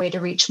better way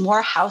to reach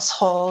more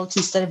households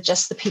instead of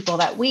just the people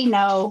that we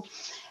know.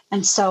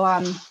 And so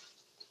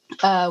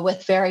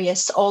with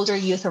various older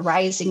youth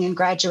arising and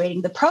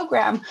graduating the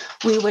program,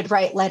 we would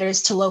write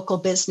letters to local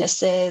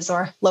businesses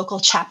or local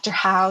chapter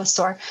house,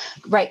 or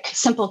write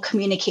simple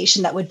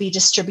communication that would be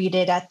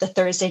distributed at the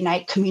Thursday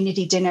night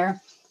community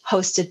dinner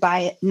hosted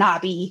by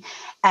Nabi.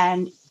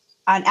 And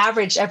on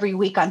average, every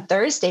week on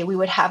Thursday, we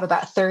would have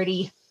about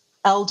 30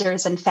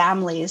 elders and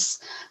families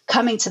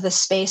coming to the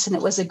space. And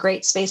it was a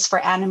great space for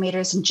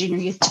animators and junior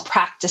youth to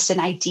practice an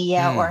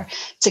idea or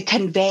to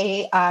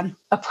convey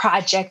a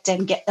project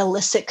and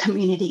elicit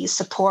community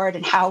support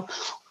and how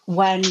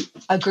when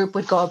a group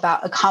would go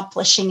about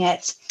accomplishing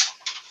it.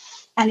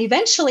 And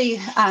eventually,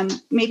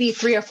 maybe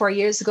 3 or 4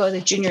 years ago,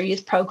 the junior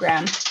youth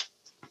program,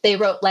 they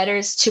wrote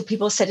letters to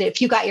people who said,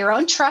 if you got your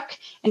own truck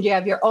and you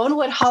have your own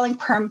wood hauling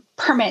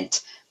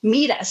permit,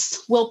 meet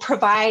us. We'll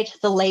provide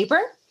the labor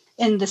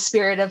in the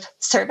spirit of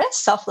service,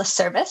 selfless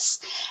service.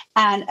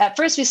 And at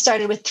first we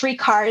started with 3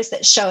 cars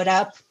that showed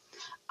up.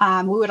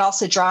 We would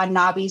also draw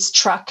Nabi's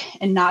truck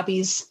and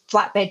Nabi's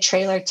flatbed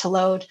trailer to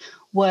load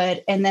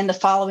wood. And then the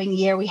following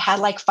year, we had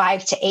like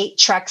 5 to 8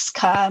 trucks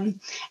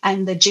come,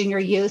 and the junior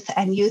youth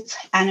and youth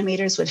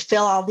animators would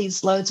fill all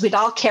these loads. We'd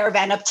all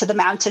caravan up to the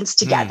mountains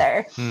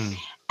together.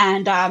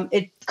 And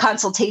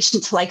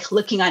consultation to like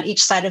looking on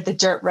each side of the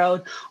dirt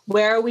road,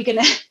 where are we going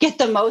to get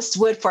the most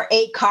wood for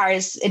 8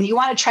 cars? And you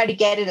want to try to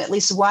get in at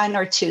least 1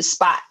 or 2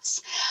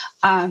 spots.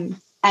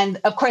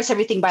 And of course,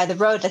 everything by the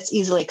road that's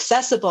easily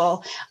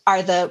accessible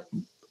are the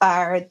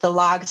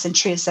logs and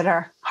trees that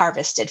are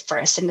harvested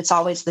first. And it's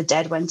always the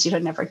dead ones. You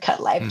don't never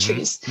cut live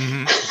trees.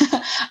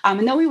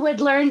 And then we would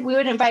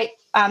invite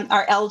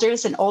our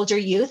elders and older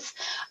youth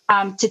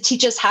to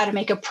teach us how to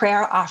make a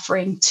prayer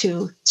offering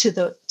to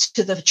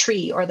the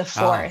tree or the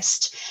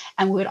forest.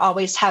 And we would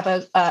always have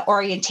a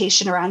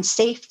orientation around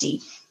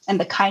safety and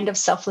the kind of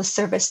selfless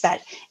service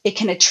that it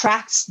can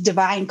attract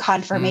divine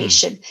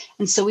confirmation.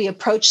 And so we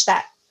approach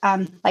that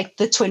like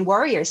the Twin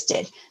Warriors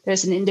did.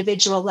 There's an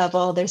individual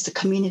level, there's the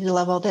community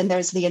level, then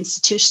there's the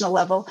institutional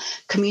level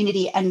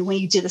community. And when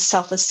you do the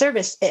selfless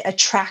service, it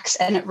attracts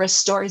and it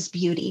restores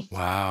beauty.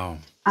 Wow.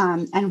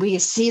 And we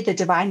see the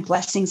divine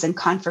blessings and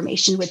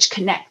confirmation, which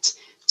connect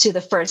to the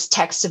first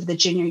text of the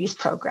junior youth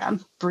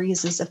program,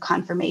 breezes of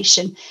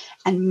confirmation,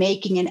 and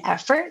making an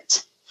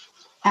effort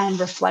and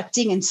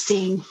reflecting and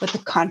seeing what the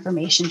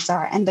confirmations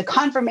are. And the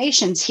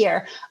confirmations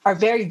here are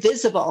very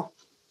visible.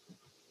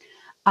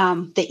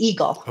 The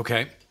eagle,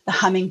 the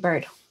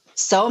hummingbird.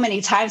 So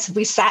many times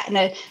we sat in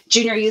a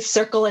junior youth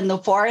circle in the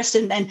forest,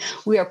 and then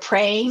we were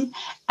praying,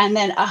 and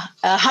then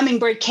a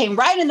hummingbird came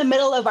right in the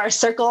middle of our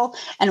circle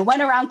and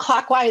went around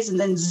clockwise and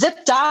then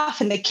zipped off.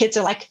 And the kids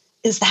are like,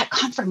 is that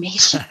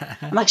confirmation?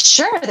 I'm like,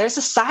 sure, there's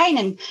a sign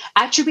and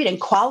attribute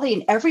and quality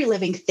in every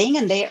living thing.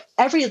 And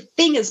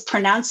everything is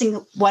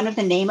pronouncing one of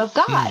the names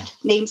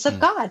of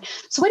God.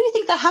 So what do you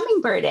think the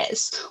hummingbird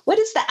is? What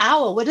is the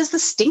owl? What is the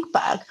stink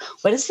bug?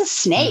 What is the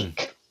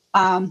snake?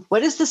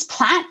 What is this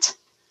plant?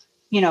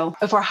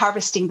 If we're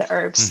harvesting the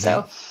herbs.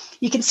 So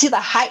you can see the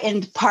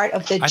heightened part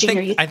of the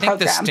junior youth program. I think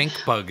the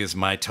stink bug is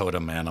my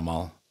totem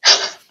animal.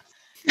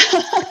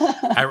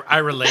 I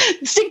relate.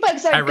 Stink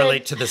bugs are good.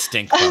 Relate to the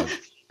stink bug.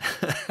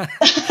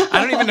 I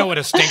don't even know what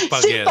a stink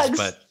bug is,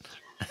 but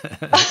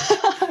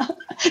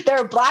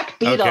they're a black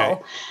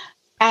beetle,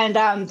 and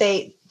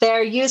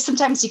they're used.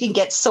 Sometimes you can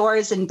get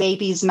sores in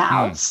babies'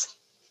 mouths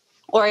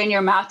or in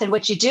your mouth, and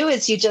what you do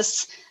is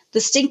the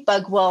stink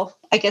bug will,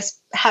 I guess,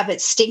 have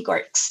its stink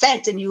or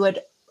scent, and you would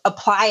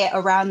apply it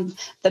around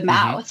the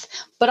mouth.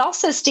 But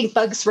also, stink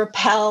bugs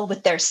repel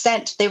with their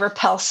scent. They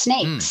repel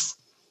snakes.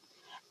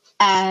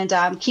 And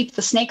keep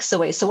the snakes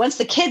away. So once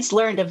the kids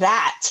learned of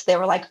that, they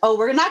were like, oh,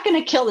 we're not going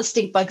to kill the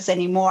stink bugs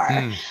anymore.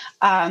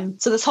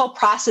 So this whole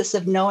process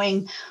of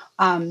knowing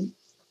kind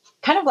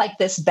of like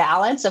this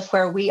balance of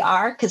where we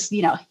are, because,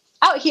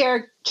 out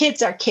here,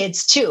 kids are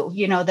kids too.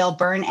 They'll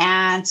burn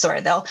ants or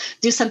they'll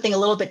do something a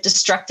little bit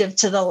destructive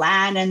to the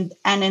land.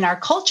 And in our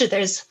culture,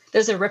 there's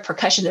a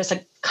repercussion. There's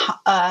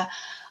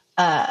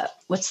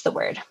what's the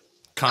word?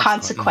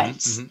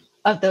 Consequence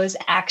of those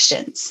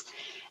actions.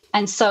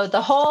 And so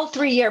the whole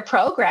 3-year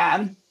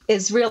program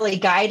is really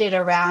guided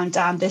around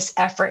this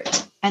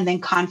effort and then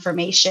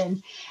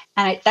confirmation.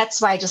 And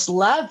that's why I just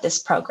love this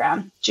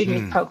program, junior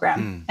youth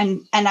program.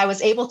 And I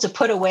was able to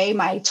put away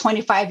my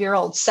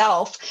 25-year-old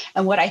self.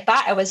 And what I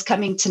thought I was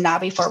coming to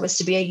Nabi for was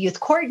to be a youth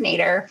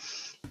coordinator.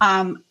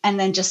 And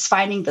then just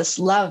finding this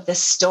love,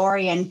 this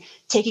story, and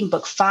taking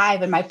book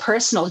 5 and my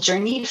personal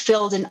journey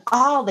filled in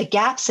all the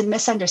gaps and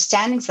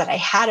misunderstandings that I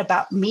had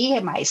about me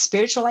and my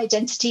spiritual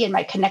identity and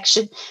my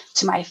connection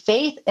to my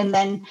faith, and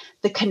then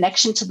the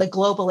connection to the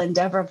global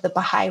endeavor of the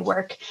Baha'i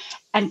work,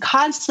 and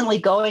constantly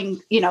going,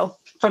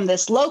 from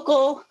this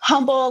local,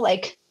 humble,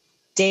 like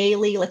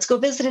daily, let's go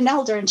visit an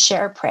elder and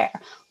share a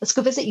prayer. Let's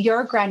go visit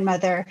your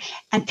grandmother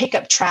and pick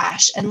up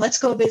trash. And let's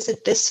go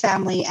visit this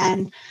family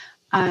and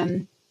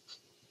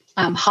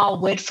haul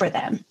wood for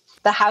them.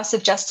 The House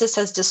of Justice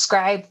has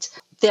described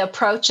the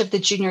approach of the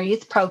junior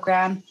youth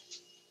program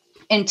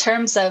in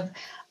terms of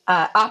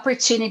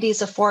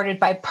opportunities afforded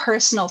by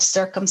personal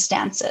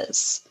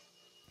circumstances.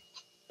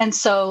 And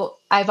so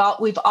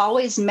we've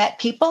always met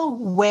people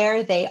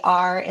where they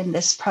are in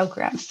this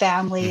program,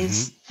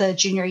 families, the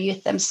junior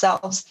youth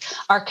themselves,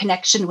 our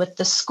connection with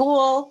the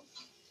school,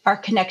 our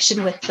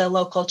connection with the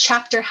local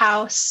chapter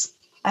house,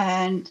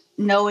 and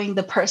knowing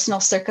the personal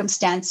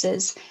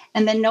circumstances,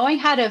 and then knowing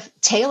how to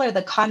tailor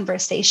the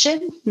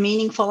conversation,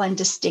 meaningful and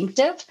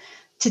distinctive,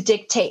 to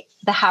dictate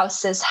the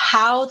houses,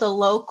 how the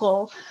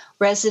local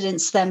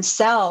residents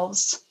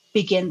themselves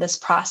begin this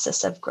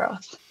process of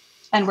growth.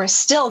 And we're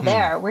still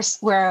there.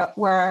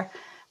 We're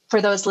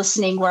for those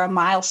listening, we're a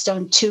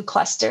milestone 2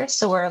 cluster.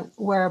 So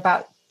we're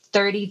about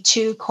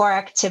 32 core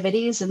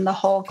activities in the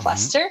whole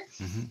cluster.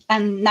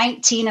 And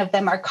 19 of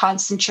them are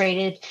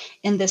concentrated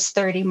in this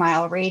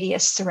 30-mile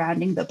radius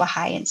surrounding the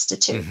Baha'i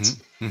Institute.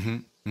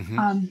 And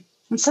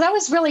so that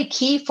was really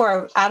key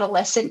for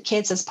adolescent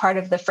kids as part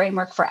of the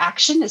framework for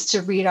action, is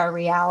to read our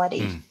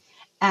reality.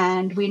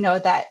 And we know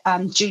that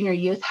junior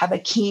youth have a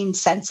keen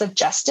sense of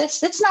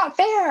justice. It's not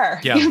fair.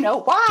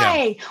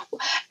 Why?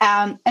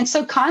 And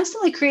so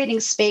constantly creating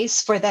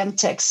space for them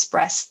to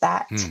express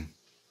that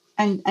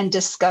and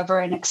discover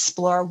and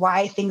explore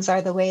why things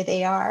are the way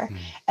they are,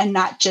 and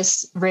not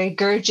just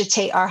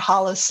regurgitate our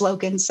hollow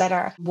slogans that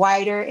are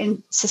wider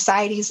in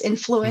society's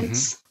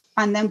influence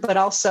on them, but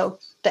also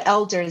the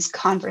elders'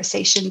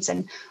 conversations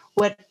and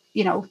what,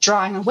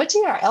 drawing on what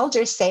do our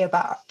elders say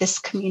about this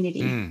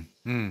community.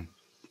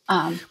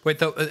 Wait,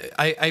 though,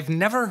 I've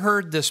never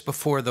heard this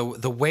before.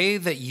 The way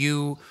that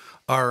you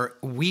are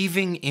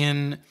weaving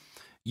in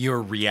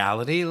your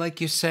reality, like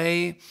you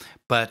say,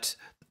 but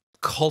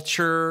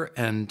culture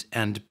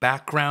and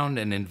background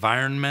and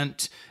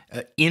environment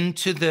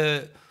into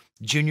the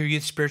Junior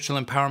Youth Spiritual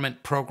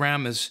Empowerment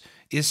Program is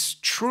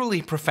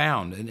truly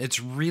profound, and it's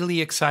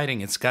really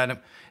exciting. It's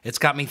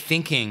got me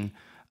thinking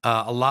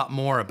a lot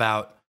more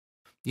about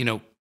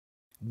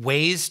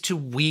ways to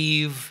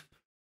weave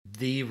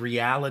the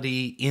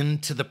reality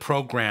into the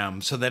program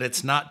so that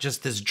it's not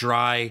just this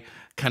dry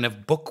kind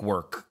of book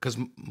work. Because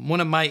one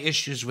of my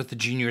issues with the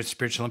Junior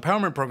Spiritual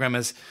Empowerment Program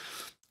is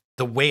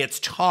the way it's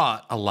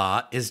taught a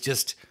lot is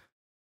just,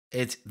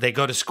 they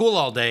go to school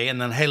all day and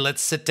then, hey,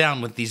 let's sit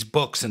down with these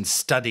books and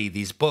study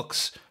these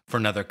books for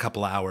another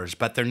couple of hours.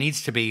 But there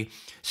needs to be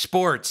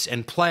sports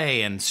and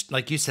play and,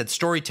 like you said,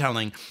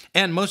 storytelling,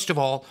 and most of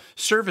all,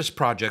 service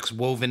projects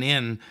woven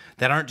in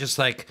that aren't just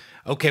like,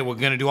 okay, we're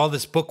going to do all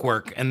this book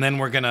work and then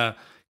we're going to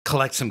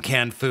collect some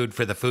canned food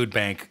for the food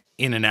bank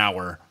in an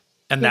hour,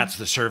 and that's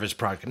the service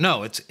project.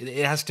 No, it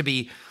has to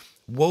be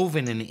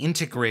woven and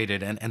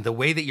integrated, and the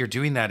way that you're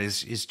doing that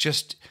is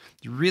just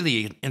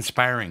really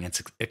inspiring.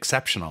 It's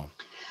exceptional.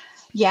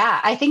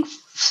 Yeah, I think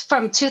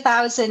from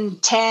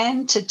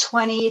 2010 to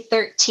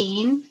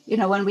 2013,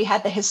 when we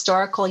had the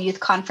historical youth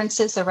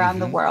conferences around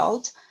the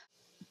world,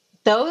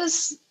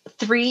 those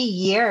 3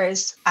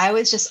 years, I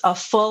was just a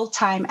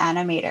full-time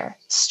animator,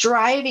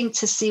 striving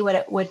to see what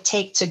it would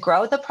take to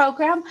grow the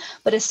program,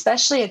 but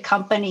especially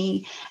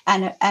accompany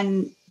and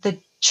the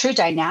true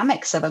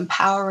dynamics of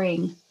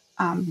empowering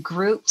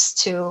groups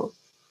to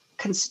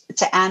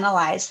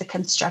analyze the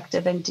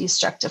constructive and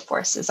destructive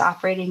forces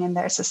operating in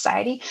their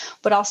society,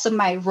 but also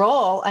my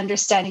role,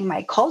 understanding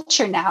my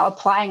culture now,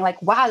 applying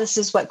like, wow, this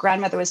is what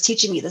grandmother was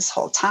teaching me this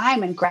whole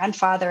time, and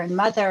grandfather and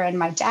mother and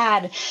my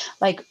dad.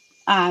 Like,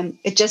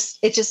 it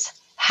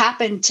just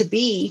happened to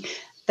be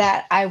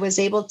that I was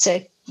able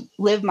to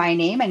live my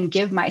name and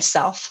give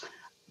myself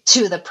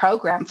to the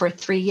program for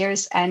 3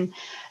 years. And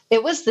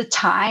it was the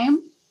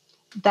time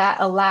that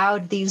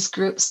allowed these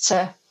groups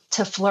to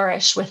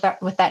flourish with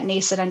that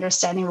nascent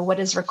understanding of what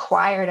is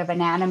required of an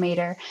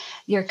animator,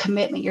 your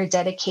commitment, your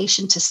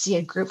dedication to see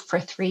a group for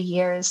 3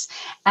 years.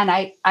 And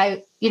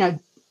I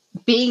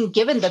being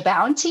given the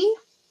bounty,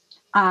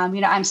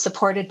 I'm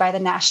supported by the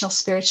National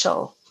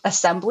Spiritual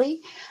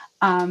Assembly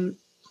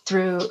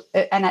through,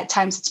 and at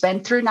times it's been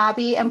through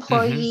NABI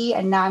employee,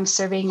 and now I'm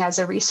serving as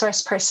a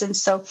resource person.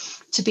 So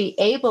to be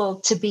able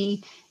to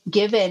be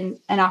given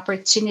an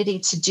opportunity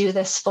to do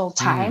this full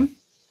time,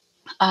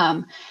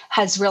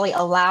 has really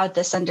allowed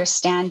this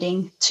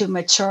understanding to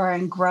mature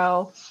and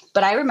grow.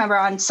 But I remember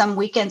on some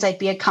weekends, I'd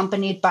be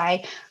accompanied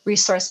by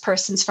resource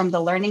persons from the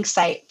learning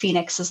site.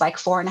 Phoenix is like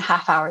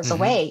 4.5 hours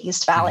away,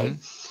 East Valley.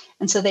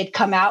 And so they'd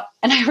come out.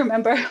 And I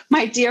remember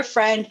my dear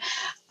friend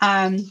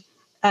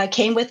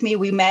came with me.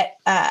 We met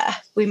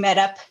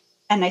up,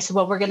 and I said,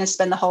 well, we're going to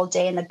spend the whole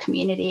day in the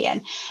community.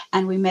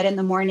 And we met in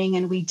the morning,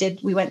 and we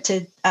went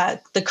to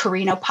the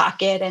Carino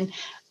Pocket, and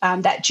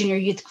that junior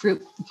youth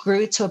group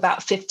grew to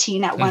about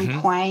 15 at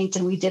one point,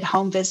 and we did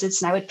home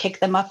visits, and I would pick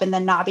them up in the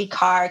NABI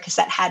car because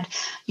that had,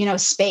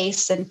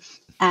 space,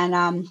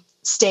 and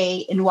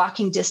stay in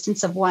walking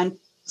distance of one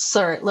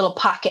little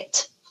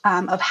pocket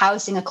of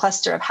housing, a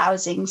cluster of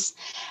housings,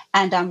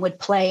 and would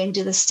play and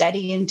do the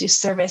study and do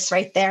service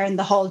right there in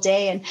the whole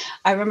day. And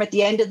I remember at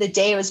the end of the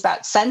day, it was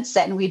about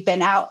sunset, and we'd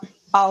been out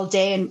all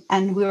day,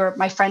 and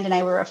my friend and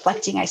I were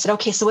reflecting. I said,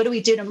 okay, so what do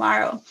we do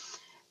tomorrow?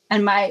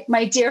 And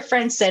my dear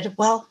friend said,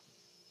 well,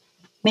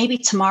 maybe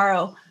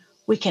tomorrow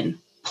we can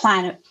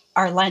plan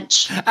our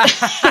lunch in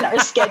our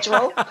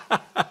schedule.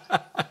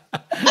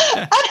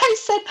 And I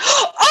said,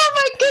 oh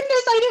my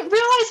goodness, I didn't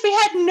realize we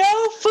had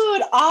no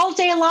food all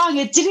day long.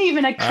 It didn't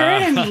even occur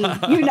to me,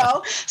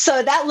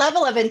 So that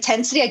level of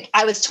intensity,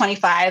 I was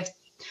 25,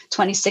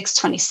 26,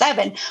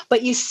 27.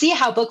 But you see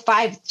how book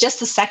 5, just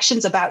the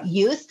sections about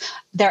youth,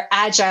 they're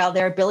agile,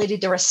 their ability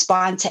to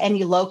respond to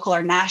any local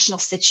or national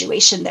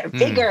situation, their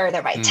vigor,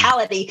 their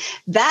vitality,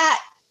 that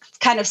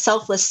kind of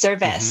selfless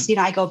service,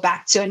 I go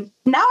back to. And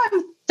now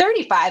I'm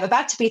 35,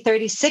 about to be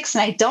 36,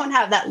 and I don't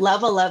have that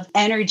level of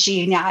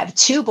energy. Now I have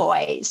 2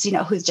 boys,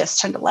 who's just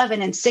turned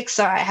 11 and 6.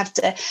 So I have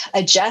to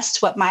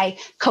adjust what my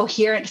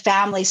coherent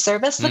family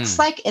service looks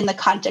like in the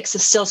context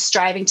of still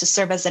striving to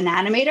serve as an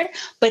animator,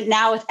 but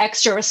now with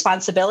extra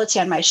responsibility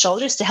on my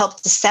shoulders to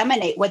help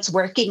disseminate what's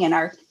working in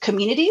our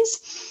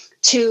communities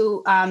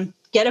to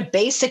get a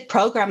basic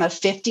program of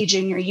 50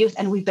 junior youth.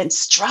 And we've been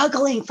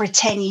struggling for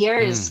 10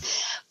 years.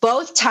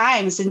 Both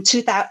times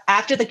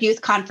after the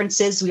youth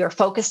conferences, we were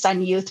focused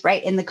on youth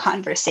right in the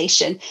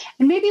conversation.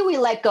 And maybe we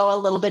let go a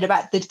little bit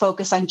about the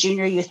focus on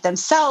junior youth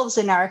themselves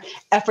in our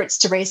efforts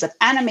to raise up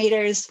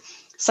animators.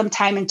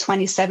 Sometime in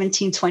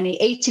 2017,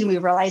 2018, we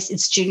realized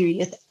it's junior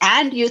youth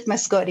and youth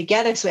must go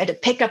together. So we had to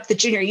pick up the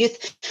junior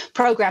youth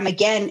program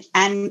again,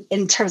 and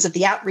in terms of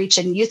the outreach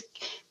and youth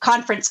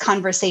conference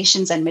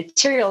conversations and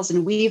materials,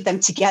 and weave them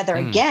together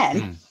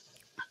again.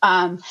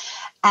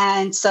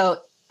 And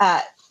so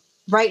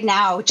right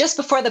now, just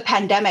before the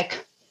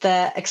pandemic,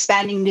 the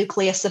expanding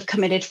nucleus of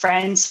committed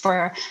friends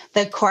for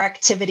the core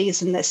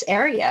activities in this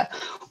area,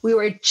 we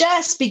were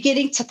just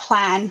beginning to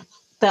plan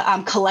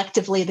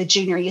collectively the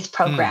junior youth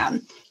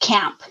program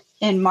camp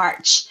in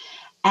March.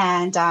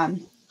 And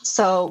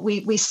so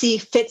we see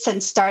fits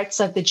and starts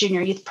of the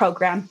junior youth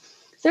program.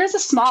 There's a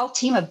small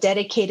team of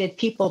dedicated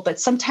people, but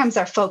sometimes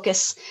our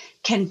focus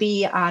can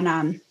be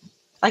on,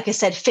 like I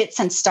said, fits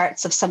and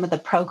starts of some of the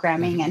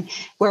programming. And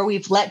where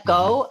we've let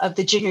go of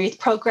the junior youth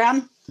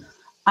program,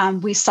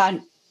 we saw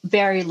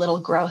very little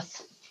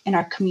growth in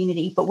our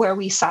community. But where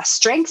we saw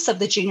strengths of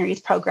the junior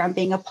youth program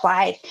being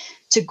applied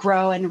to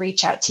grow and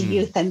reach out to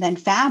youth and then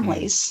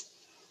families,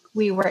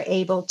 we were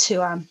able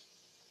to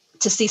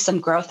see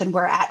some growth. And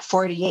we're at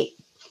 48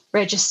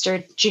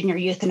 registered junior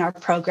youth in our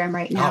program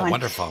right now. Oh, and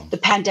wonderful. The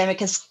pandemic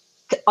has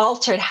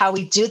altered how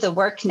we do the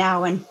work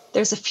now. And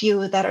there's a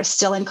few that are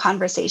still in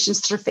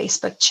conversations through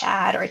Facebook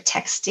chat or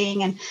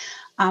texting.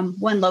 And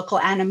one local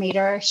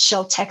animator,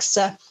 she'll text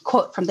a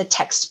quote from the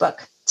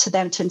textbook to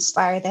them to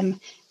inspire them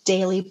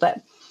daily.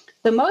 But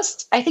the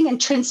most, I think,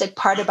 intrinsic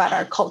part about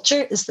our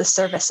culture is the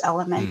service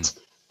element.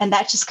 And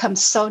that just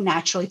comes so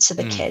naturally to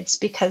the kids,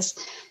 because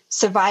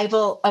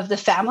survival of the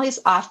families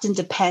often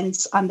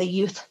depends on the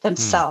youth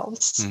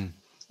themselves,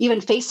 even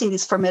facing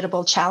these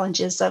formidable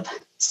challenges of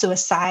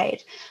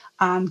suicide,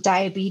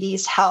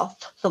 diabetes,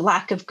 health, the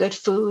lack of good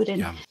food.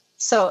 And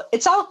so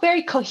it's all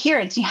very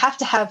coherent. You have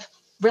to have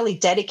really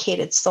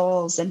dedicated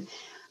souls. And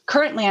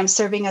currently I'm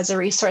serving as a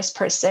resource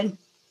person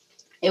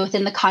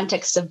within the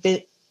context of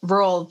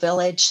rural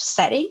village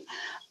setting.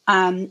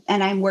 And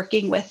I'm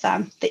working with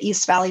the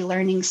East Valley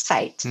Learning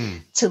Site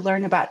to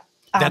learn about...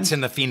 That's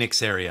in the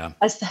Phoenix area.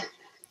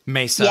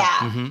 Mesa.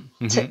 Yeah.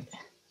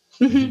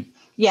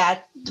 Yeah,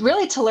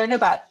 really to learn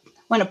about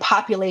when a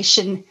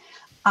population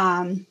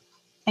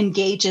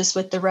engages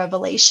with the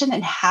revelation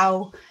and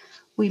how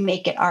we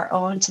make it our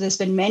own. So there's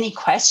been many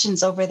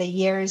questions over the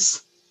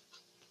years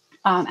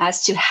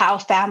as to how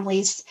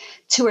families,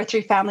 2 or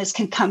 3 families,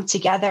 can come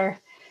together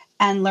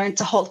and learn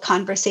to hold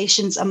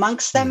conversations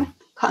amongst them,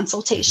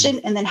 consultation,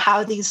 and then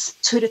how these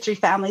 2 to 3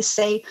 families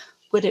say,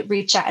 would it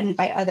reach out and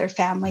invite other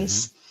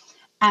families?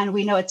 And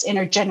we know it's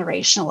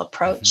intergenerational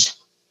approach.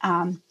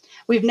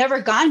 We've never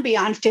gone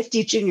beyond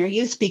 50 junior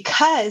youth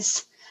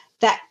because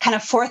that kind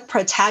of fourth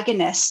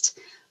protagonist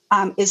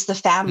is the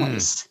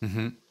families.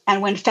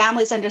 And when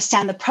families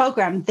understand the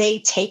program, they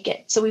take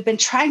it. So we've been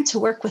trying to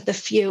work with a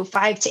few,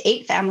 5 to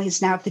 8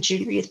 families now of the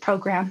junior youth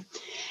program.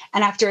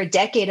 And after a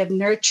decade of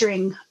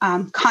nurturing,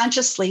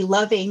 consciously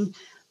loving,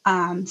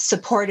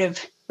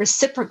 supportive,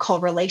 reciprocal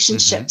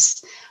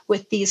relationships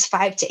with these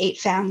 5 to 8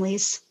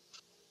 families,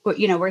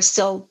 we're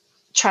still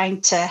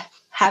trying to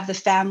have the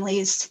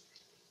families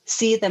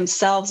see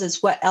themselves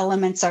as what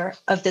elements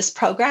of this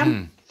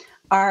program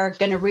are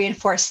going to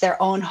reinforce their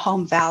own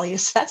home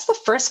values. So that's the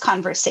first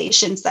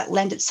conversations that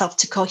lend itself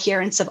to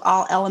coherence of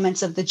all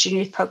elements of the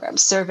junior youth program: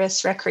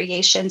 service,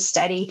 recreation,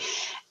 study,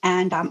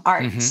 and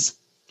arts.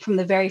 From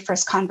the very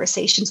first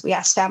conversations, we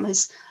ask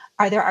families,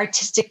 are there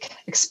artistic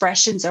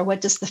expressions, or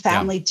what does the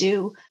family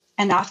do?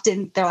 And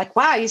often they're like,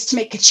 wow, I used to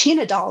make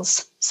kachina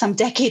dolls some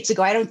decades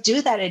ago. I don't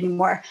do that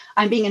anymore.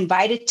 I'm being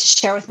invited to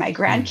share with my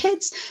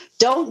grandkids.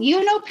 Don't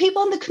you know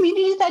people in the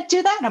community that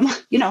do that? And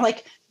I'm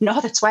like,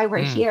 no, that's why we're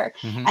here.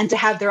 And to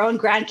have their own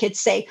grandkids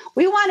say,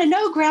 we want to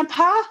know,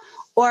 Grandpa,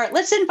 or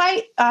let's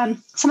invite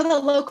some of the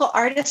local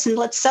artists and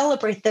let's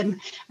celebrate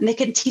them. And they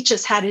can teach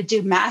us how to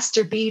do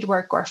master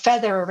beadwork or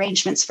feather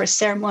arrangements for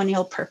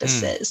ceremonial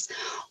purposes,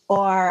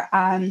 or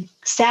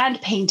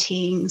sand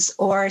paintings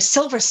or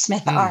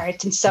silversmith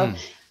art. And so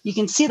you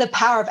can see the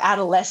power of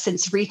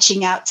adolescence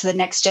reaching out to the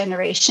next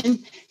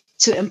generation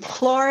to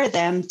implore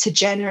them to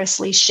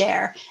generously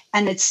share.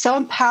 And it's so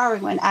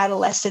empowering when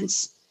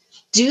adolescents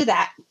do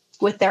that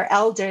with their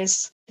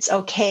elders. It's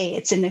okay.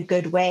 It's in a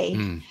good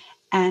way.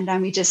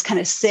 And we just kind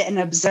of sit and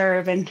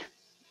observe and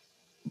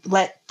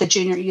let the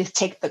junior youth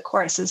take the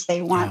course as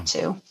they want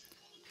to.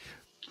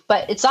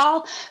 But it's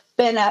all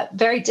been a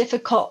very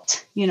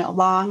difficult,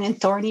 long and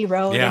thorny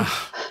road. Yeah.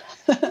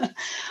 And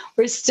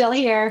we're still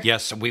here.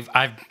 Yes,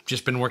 I've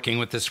just been working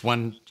with this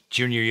one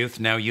junior youth,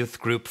 now youth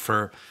group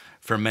for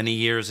many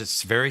years.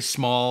 It's very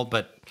small,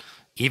 but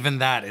even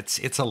that,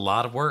 it's a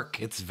lot of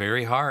work. It's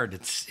very hard.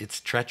 It's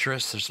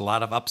treacherous. There's a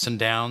lot of ups and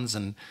downs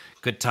and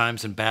good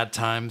times and bad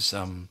times.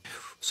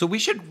 So we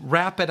should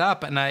wrap it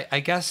up. And I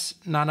guess,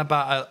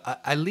 Nanabah,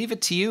 I leave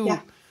it to you.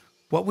 Yeah.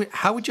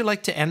 How would you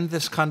like to end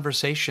this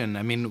conversation?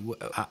 I mean,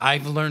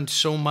 I've learned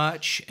so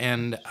much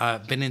and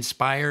been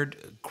inspired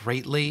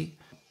greatly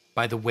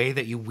by the way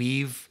that you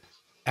weave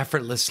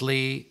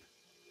effortlessly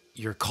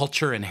your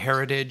culture and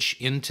heritage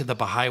into the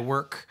Baha'i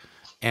work.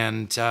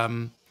 And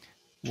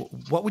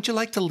what would you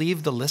like to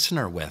leave the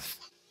listener with?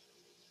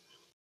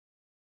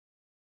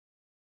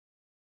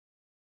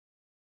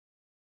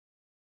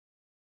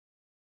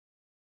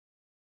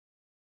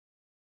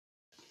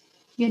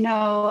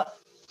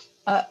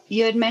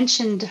 You had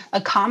mentioned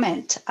a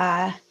comment.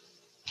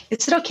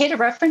 Is it okay to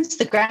reference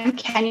the Grand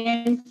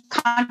Canyon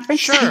conference?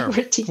 Sure. You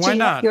were teaching? Why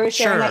not? You were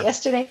sharing Sure. that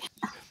yesterday.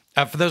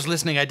 For those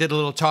listening, I did a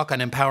little talk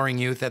on empowering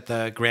youth at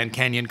the Grand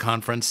Canyon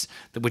Conference,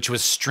 which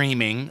was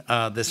streaming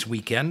this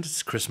weekend.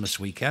 It's Christmas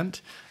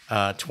weekend,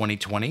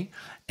 2020.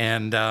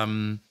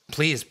 And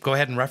please go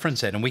ahead and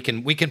reference it, and we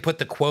can put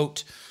the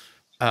quote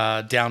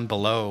down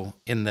below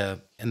in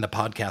the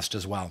podcast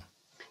as well.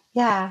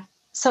 Yeah.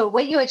 So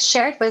what you had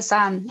shared was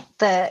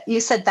you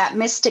said that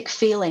mystic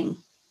feeling,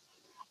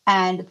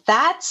 and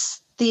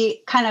that's the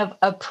kind of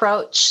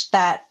approach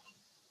that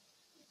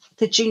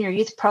the junior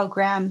youth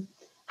program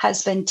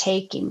has been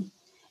taking,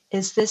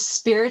 is this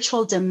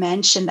spiritual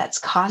dimension that's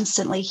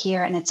constantly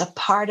here, and it's a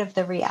part of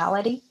the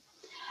reality.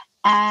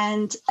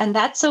 And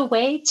that's a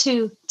way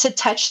to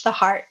touch the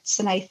hearts.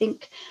 And I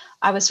think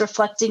I was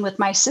reflecting with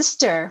my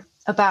sister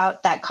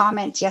about that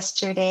comment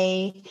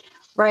yesterday,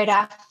 right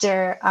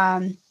after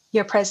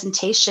your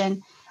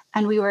presentation.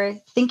 And we were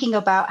thinking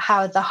about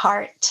how the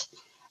heart,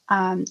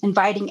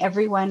 inviting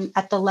everyone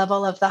at the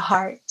level of the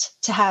heart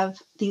to have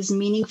these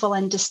meaningful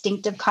and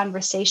distinctive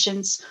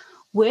conversations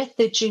with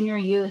the junior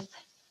youth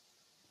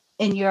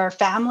in your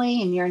family,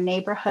 in your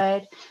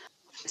neighborhood.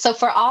 So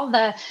for all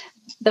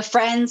the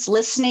friends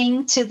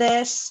listening to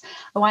this,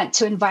 I want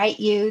to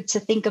invite you to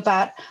think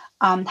about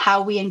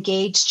how we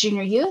engage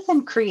junior youth,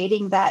 and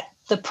creating that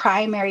the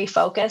primary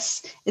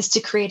focus is to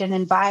create an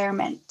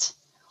environment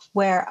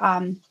where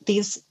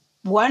these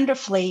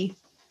wonderfully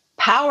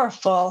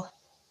powerful,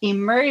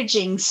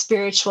 emerging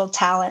spiritual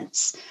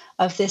talents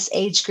of this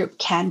age group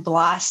can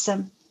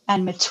blossom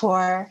and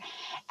mature,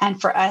 and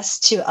for us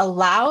to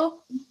allow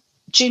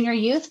junior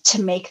youth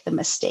to make the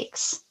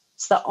mistakes.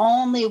 It's the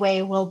only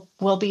way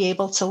we'll be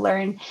able to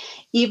learn,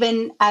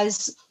 even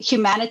as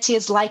humanity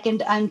is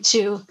likened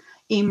unto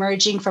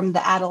emerging from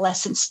the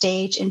adolescent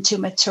stage into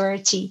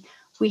maturity.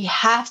 We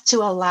have to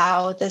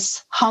allow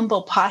this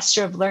humble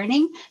posture of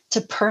learning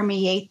to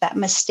permeate that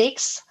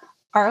mistakes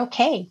are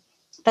okay.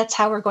 That's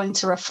how we're going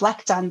to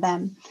reflect on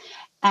them.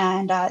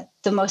 And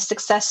the most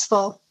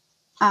successful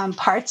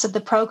parts of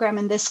the program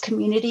in this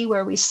community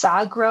where we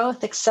saw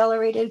growth,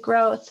 accelerated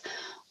growth,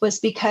 was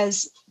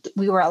because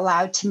we were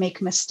allowed to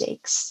make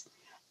mistakes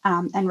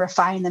and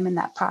refine them in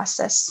that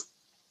process.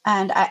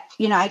 And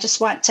I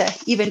just want to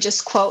even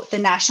just quote the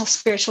National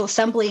Spiritual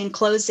Assembly in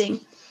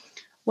closing,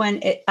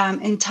 when it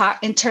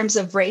in terms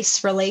of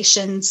race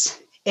relations,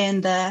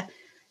 in the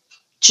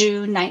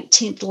June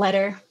 19th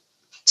letter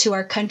to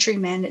our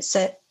countrymen, it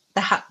said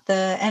the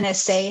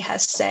NSA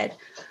has said,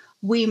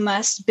 we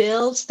must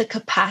build the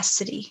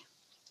capacity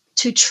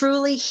to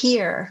truly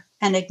hear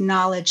and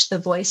acknowledge the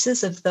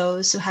voices of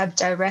those who have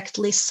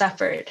directly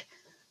suffered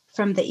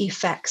from the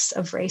effects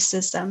of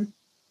racism.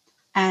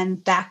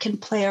 And that can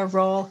play a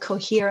role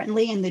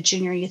coherently in the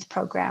junior youth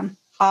program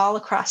all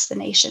across the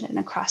nation and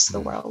across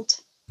the world.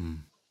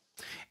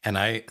 And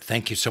I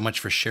thank you so much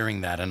for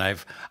sharing that. And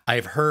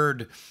I've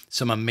heard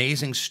some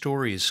amazing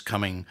stories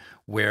coming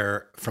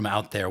from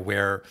out there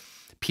where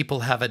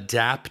people have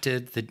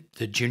adapted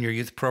the junior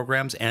youth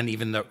programs and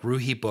even the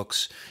Ruhi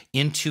books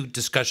into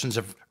discussions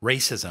of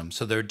racism.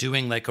 So they're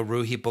doing like a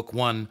Ruhi book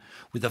 1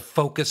 with a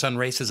focus on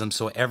racism.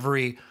 So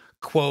every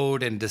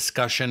quote and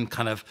discussion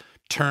kind of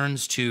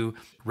turns to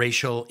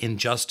racial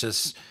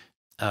injustice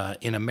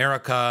in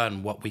America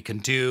and what we can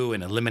do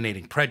in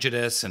eliminating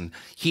prejudice and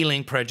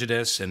healing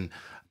prejudice.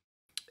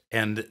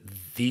 And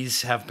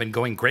these have been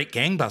going great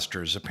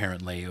gangbusters,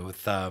 apparently,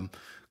 with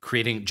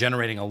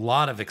generating a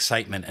lot of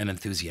excitement and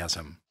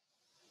enthusiasm.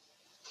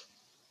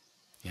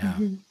 Yeah.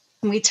 Mm-hmm.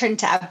 And we turn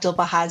to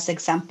Abdu'l-Baha's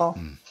example.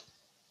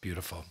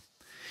 Beautiful.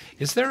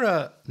 Is there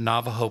a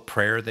Navajo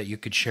prayer that you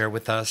could share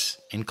with us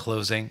in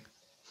closing?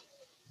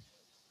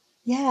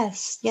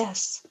 Yes.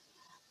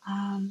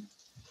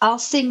 I'll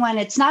sing one.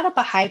 It's not a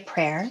Baha'i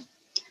prayer,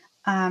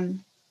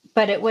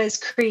 but it was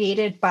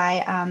created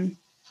by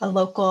a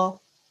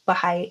local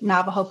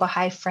Navajo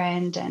Baha'i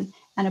friend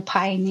and a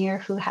pioneer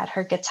who had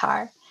her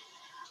guitar.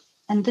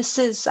 And this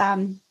is,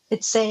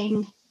 it's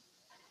saying,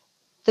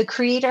 the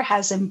Creator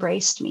has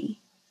embraced me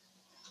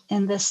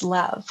in this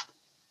love.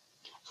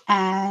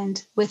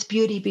 And with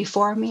beauty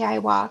before me, I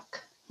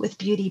walk. With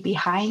beauty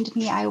behind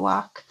me, I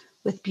walk.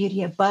 With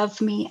beauty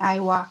above me, I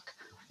walk.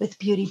 With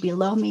beauty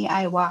below me,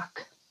 I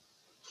walk.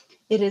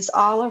 It is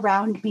all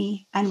around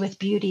me, and with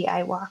beauty,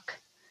 I walk.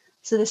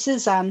 So this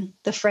is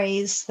the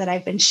phrase that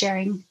I've been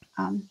sharing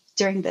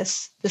during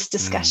this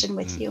discussion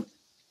with you.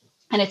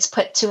 And it's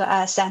put to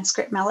a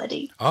Sanskrit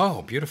melody.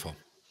 Oh, beautiful.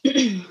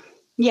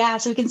 Yeah,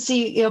 so we can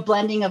see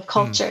blending of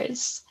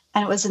cultures.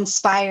 And it was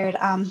inspired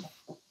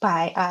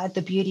by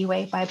the Beauty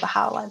Way, by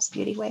Baha'u'llah's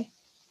Beauty Way.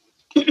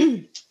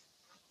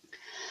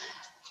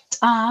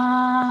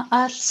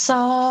 Also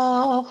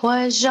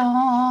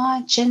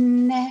wajon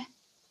jinne.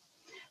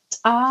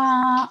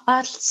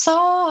 Also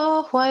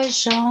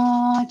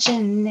wajon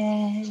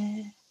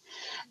jinne.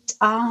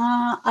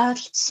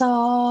 Also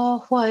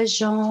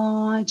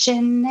wajon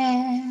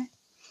jinne.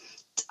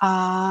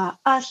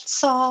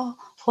 Also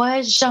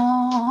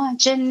wajon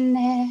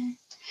jinne.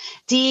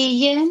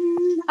 Dien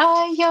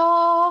ayo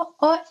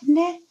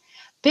otne.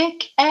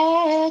 Big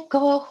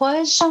ego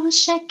wajon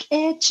shik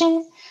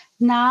ejin.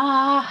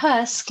 Na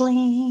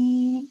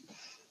huskling.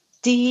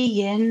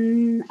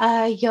 Dien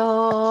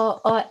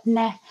ayo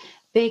otne.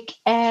 Big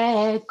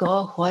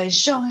ego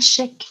wajon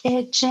shik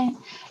ejin.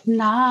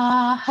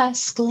 Na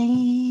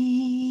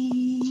huskling.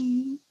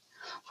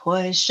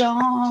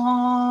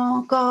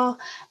 Wajon go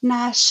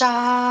na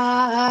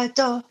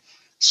shadow.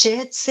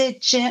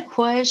 Shitsijin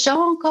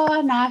wajon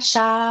go na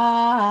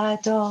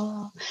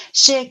shadow.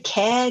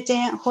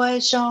 Shikeden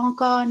wajon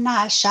go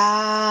na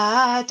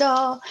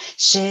shadow.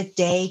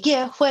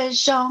 Shidege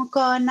wajon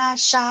go na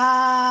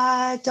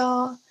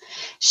shadow.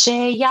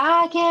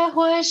 Sheyage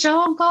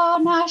wajon go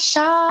na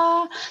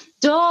shadow.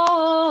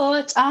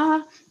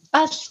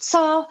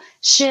 Also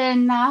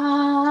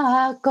shinago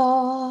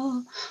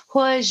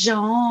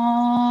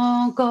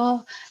wajon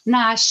go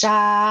na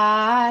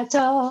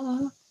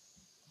shadow.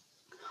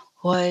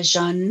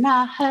 Wajon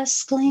na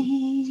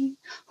huskling,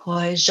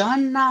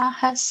 wajon na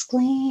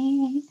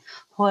huskling,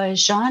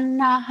 wajon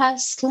na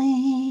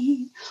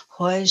huskling,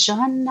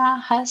 wajon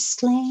na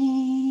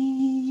huskling.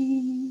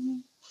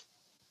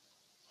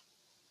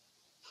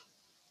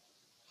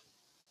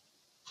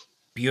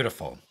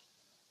 Beautiful.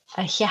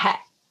 Yeah,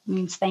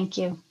 means thank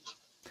you.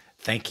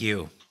 Thank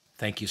you.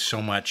 Thank you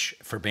so much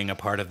for being a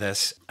part of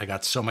this. I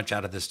got so much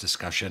out of this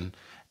discussion,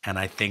 and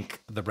I think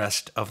the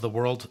rest of the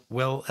world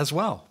will as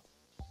well.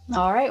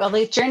 All right. Well,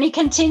 the journey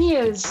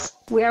continues.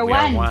 We are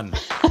one.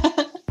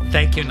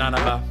 Thank you,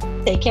 Nanabah.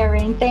 Take care,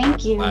 Rainn.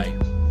 Thank you. Bye.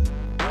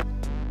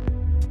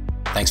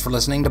 Thanks for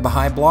listening to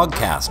Baha'i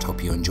Blogcast.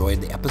 Hope you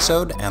enjoyed the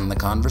episode and the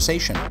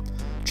conversation.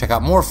 Check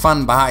out more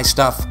fun Baha'i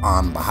stuff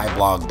on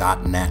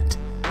Baha'iBlog.net.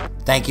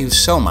 Thank you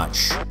so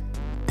much,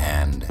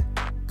 and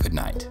good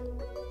night.